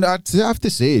 Yeah, and I have to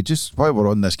say, just while we're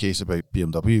on this case about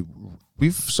BMW,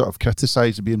 we've sort of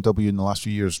criticised the BMW in the last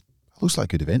few years. It looks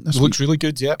like a good event this week. Looks really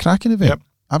good, yeah. Cracking event. Yep.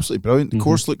 Absolutely brilliant. The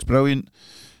course looks brilliant.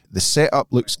 The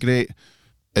setup looks great.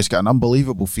 It's got an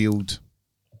unbelievable field.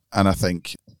 And I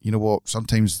think, you know what,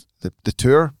 sometimes the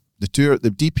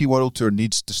DP World Tour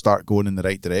needs to start going in the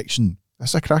right direction.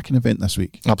 It's a cracking event this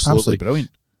week. Absolutely brilliant.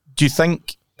 Do you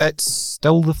think it's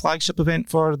still the flagship event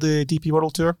for the DP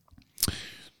World Tour?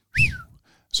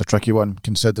 It's a tricky one,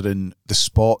 considering the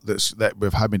spot that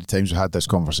we've had many times. We had this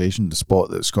conversation. The spot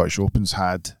that Scottish Open's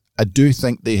had. I do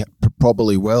think they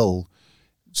probably will.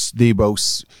 They will.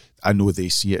 I know they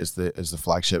see it as the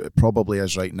flagship. It probably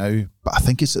is right now, but I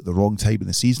think it's at the wrong time in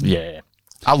the season. Yeah,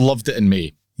 I loved it in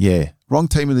May. Yeah, wrong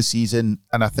time of the season,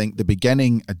 and I think the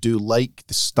beginning. I do like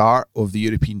the start of the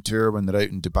European Tour when they're out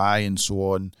in Dubai and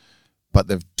so on. But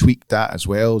they've tweaked that as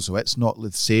well, so it's not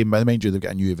the same. Mind you, they've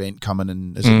got a new event coming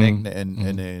in in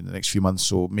the next few months,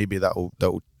 so maybe that'll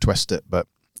twist it. But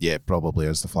yeah, probably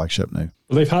is the flagship now.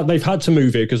 Well, they've had to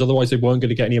move it because otherwise they weren't going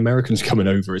to get any Americans coming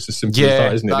over. It's as simple as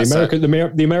that, isn't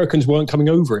it? The Americans weren't coming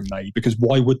over in May because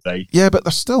why would they? Yeah, but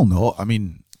they're still not. I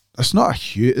mean, it's not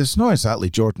exactly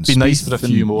Jordan. Be nice for a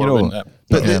few more, wouldn't it?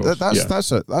 But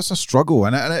that's a struggle,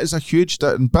 and it is a huge.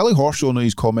 And Billy Horschel,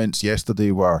 his comments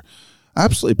yesterday were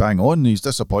absolutely bang on. He's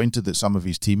disappointed that some of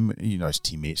his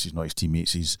teammates,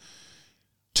 his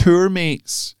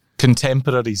tourmates,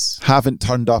 contemporaries haven't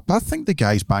turned up. I think the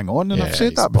guy's bang on, and I've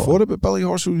said that before about Billy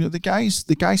Horschel.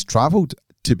 The guys travelled.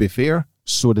 To be fair,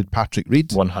 so did Patrick Reed.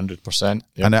 100%,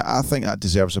 and I think that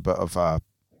deserves a bit of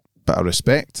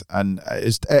respect. And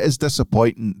it is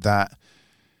disappointing that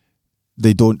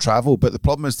they don't travel, but the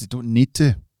problem is they don't need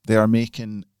to. They are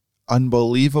making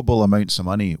unbelievable amounts of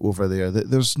money over there.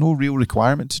 There's no real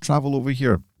requirement to travel over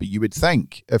here. But you would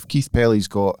think if Keith Pelly's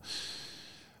got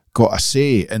a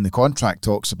say in the contract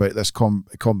talks about this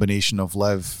combination of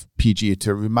live PGA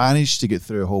Tour. We managed to get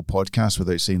through a whole podcast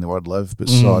without saying the word live, but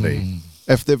sorry.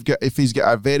 If he's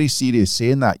got a very serious say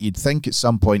in that, you'd think at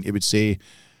some point he would say,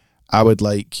 I would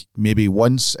like maybe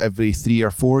once every 3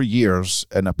 or 4 years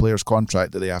in a player's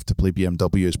contract that they have to play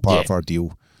BMW as part of our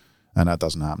deal. And that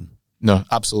doesn't happen. No,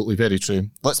 absolutely, very true.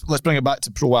 Let's bring it back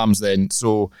to Pro-Ams then.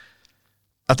 So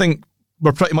I think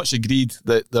we're pretty much agreed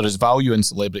that there is value in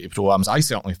celebrity Pro-Ams. I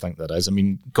certainly think there is. I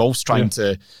mean, golf's trying to,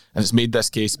 and it's made this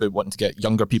case about wanting to get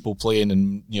younger people playing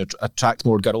and attract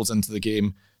more girls into the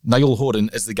game. Niall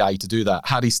Horan is the guy to do that.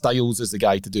 Harry Styles is the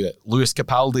guy to do it. Lewis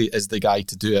Capaldi is the guy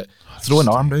to do it. Throw an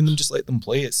arm around them, just let them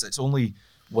play. It's only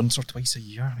once or twice a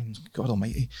year. I mean, God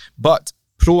almighty. But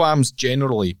Pro-Ams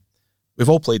generally, we've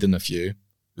all played in a few.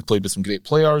 We've played with some great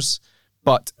players.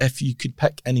 But if you could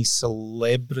pick any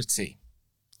celebrity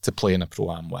to play in a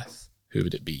Pro-Am with, who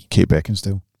would it be? Kate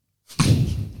Beckinsale.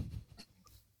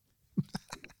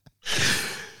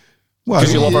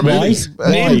 Because you love her movies.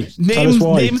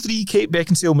 Name 3 Kate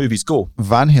Beckinsale movies. Go.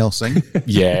 Van Helsing.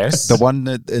 Yes. The one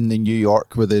in the New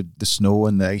York with the snow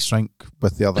and the ice rink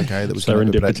with the other guy that was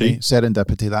Serendipity.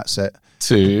 Serendipity, that's it.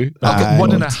 2. I'll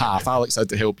get 1.5. Alex had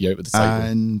to help you out with the title.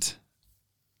 And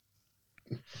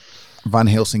Van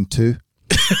Helsing 2.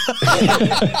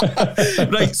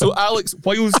 Right, so Alex,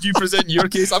 whilst you present your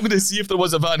case, I'm going to see if there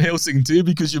was a Van Helsing 2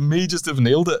 because you may just have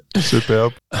nailed it.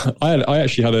 Superb. I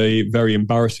actually had a very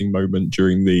embarrassing moment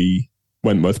during the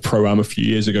Wentworth Pro-Am a few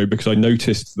years ago because I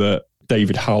noticed that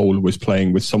David Howell was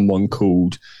playing with someone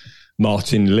called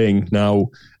Martin Ling. Now,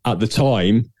 at the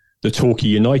time, the Torquay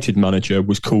United manager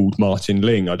was called Martin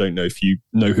Ling. I don't know if you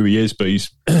know who he is, but he's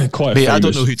quite a famous I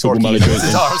don't know who Torquay manager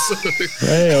United are.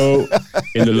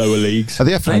 in the lower leagues. Are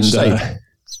they a French side?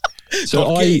 So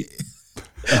Torquay.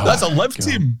 That's a live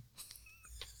team.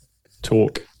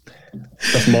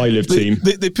 That's my live team.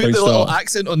 They put the little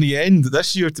accent on the end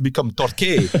this year to become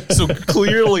Torquay. So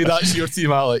clearly that's your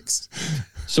team, Alex.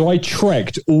 So I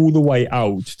trekked all the way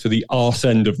out to the arse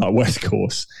end of that West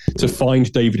Course to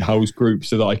find David Howell's group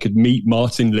so that I could meet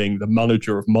Martin Ling, the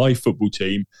manager of my football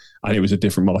team. And it was a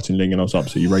different Martin Ling, and I was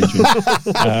absolutely raging.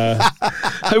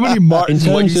 How many Martin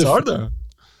Lings are there?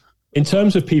 In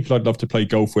terms of people I'd love to play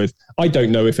golf with, I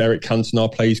don't know if Eric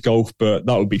Cantona plays golf, but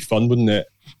that would be fun, wouldn't it?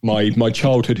 My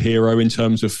childhood hero in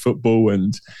terms of football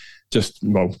and just,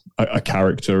 a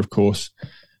character, of course.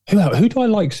 Who do I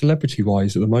like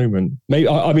celebrity-wise at the moment? Maybe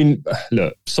I mean,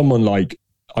 look, someone like,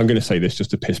 I'm going to say this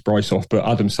just to piss Bryce off, but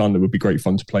Adam Sandler would be great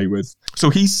fun to play with. So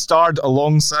he starred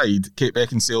alongside Kate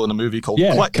Beckinsale in a movie called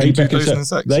Click in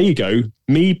 2006. There you go.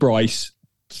 Me, Bryce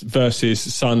versus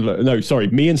Sandler. No, sorry,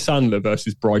 me and Sandler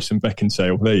versus Bryce and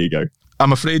Beckinsale. There you go.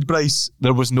 I'm afraid, Bryce,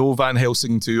 there was no Van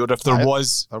Helsing 2, or if there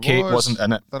was, Kate wasn't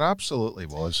in it. There absolutely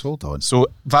was. Hold on. So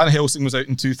Van Helsing was out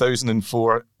in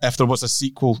 2004. If there was a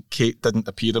sequel, Kate didn't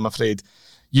appear, I'm afraid.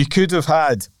 You could have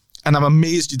had, and I'm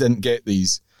amazed you didn't get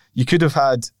these, you could have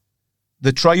had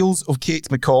The Trials of Kate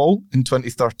McCall in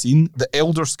 2013, The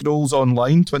Elder Scrolls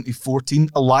Online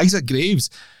 2014, Eliza Graves.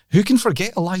 Who can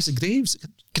forget Eliza Graves?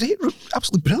 Great,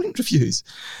 absolutely brilliant reviews.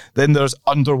 Then there's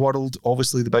Underworld,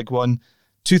 obviously the big one.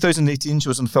 2018, she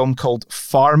was in a film called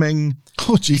Farming.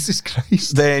 Oh, Jesus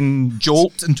Christ. Then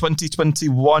Jolt in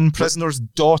 2021, Prisoner's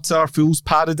Daughter, Fool's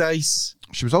Paradise.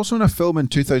 She was also in a film in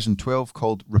 2012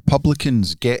 called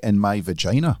Republicans Get in My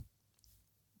Vagina.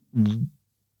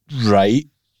 Right.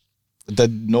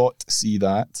 Did not see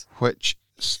that. Which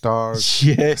stars...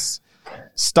 Yes.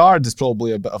 Starred is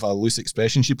probably a bit of a loose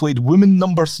expression. She played woman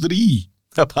number 3.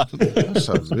 Apparently. That's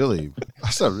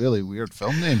a really weird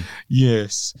film name.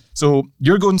 Yes. So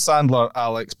you're going Sandler,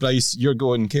 Alex. Bryce, you're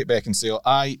going Kate Beckinsale.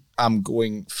 I am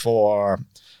going for,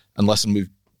 and listen, we've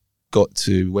got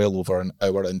to well over an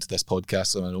hour into this podcast,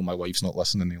 so I know my wife's not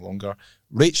listening any longer.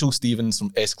 Rachel Stevens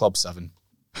from S Club 7.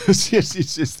 It's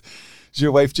just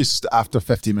your wife just after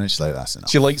 15 minutes like, that's enough.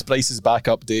 She likes Bryce's back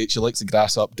update. She likes the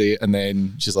grass update. And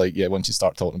then she's like, yeah, once you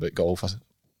start talking about golf,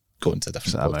 go into a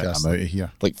different podcast. I'm out of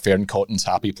here. Like Fern Cotton's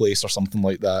Happy Place or something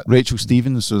like that. Rachel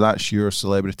Stevens, so that's your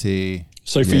celebrity.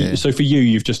 So for you,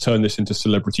 you've just turned this into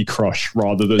celebrity crush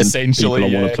rather than essentially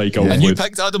people I want to play golf with. And you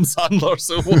picked Adam Sandler,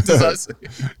 so what does that say?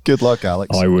 Good luck,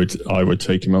 Alex. I would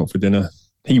take him out for dinner.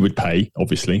 He would pay,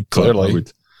 obviously. Clearly. I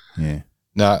would. Yeah.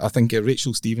 No, I think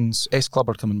Rachel Stevens, S Club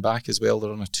are coming back as well.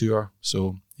 They're on a tour,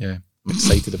 so yeah, I'm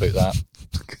excited about that.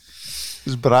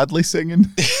 Is Bradley singing?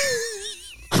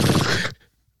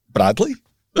 Bradley?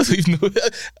 I don't even know.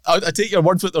 I take your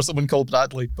word for it. There's someone called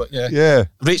Bradley, but Yeah.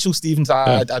 Rachel Stevens.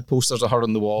 I had posters of her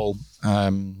on the wall.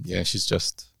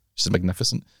 She's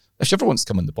magnificent. If she ever wants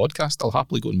to come on the podcast, I'll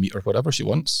happily go and meet her wherever she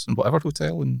wants, in whatever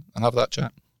hotel, and have that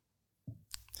chat.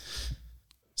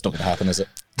 It's not going to happen, is it?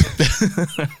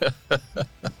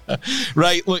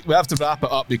 Right, look, we have to wrap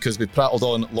it up because we've prattled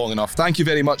on long enough. Thank you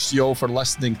very much to you all for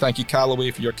listening. Thank you,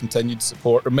 Callaway, for your continued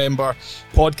support. Remember,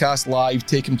 podcast live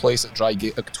taking place at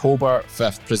Drygate October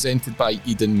 5th, presented by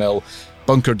Eden Mill.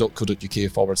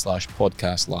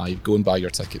 bunker.co.uk/podcast live. Go and buy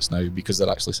your tickets now because they're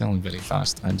actually selling very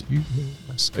fast and you will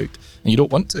miss out. And you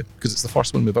don't want to because it's the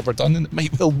first one we've ever done and it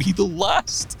might well be the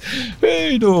last.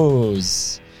 Who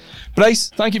knows? Bryce,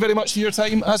 thank you very much for your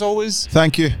time as always.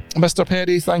 Thank you. Mr.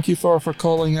 Perry, thank you for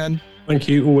calling in. Thank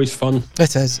you, always fun.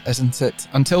 It is, isn't it?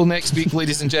 Until next week,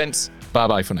 ladies and gents,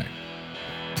 bye-bye for now.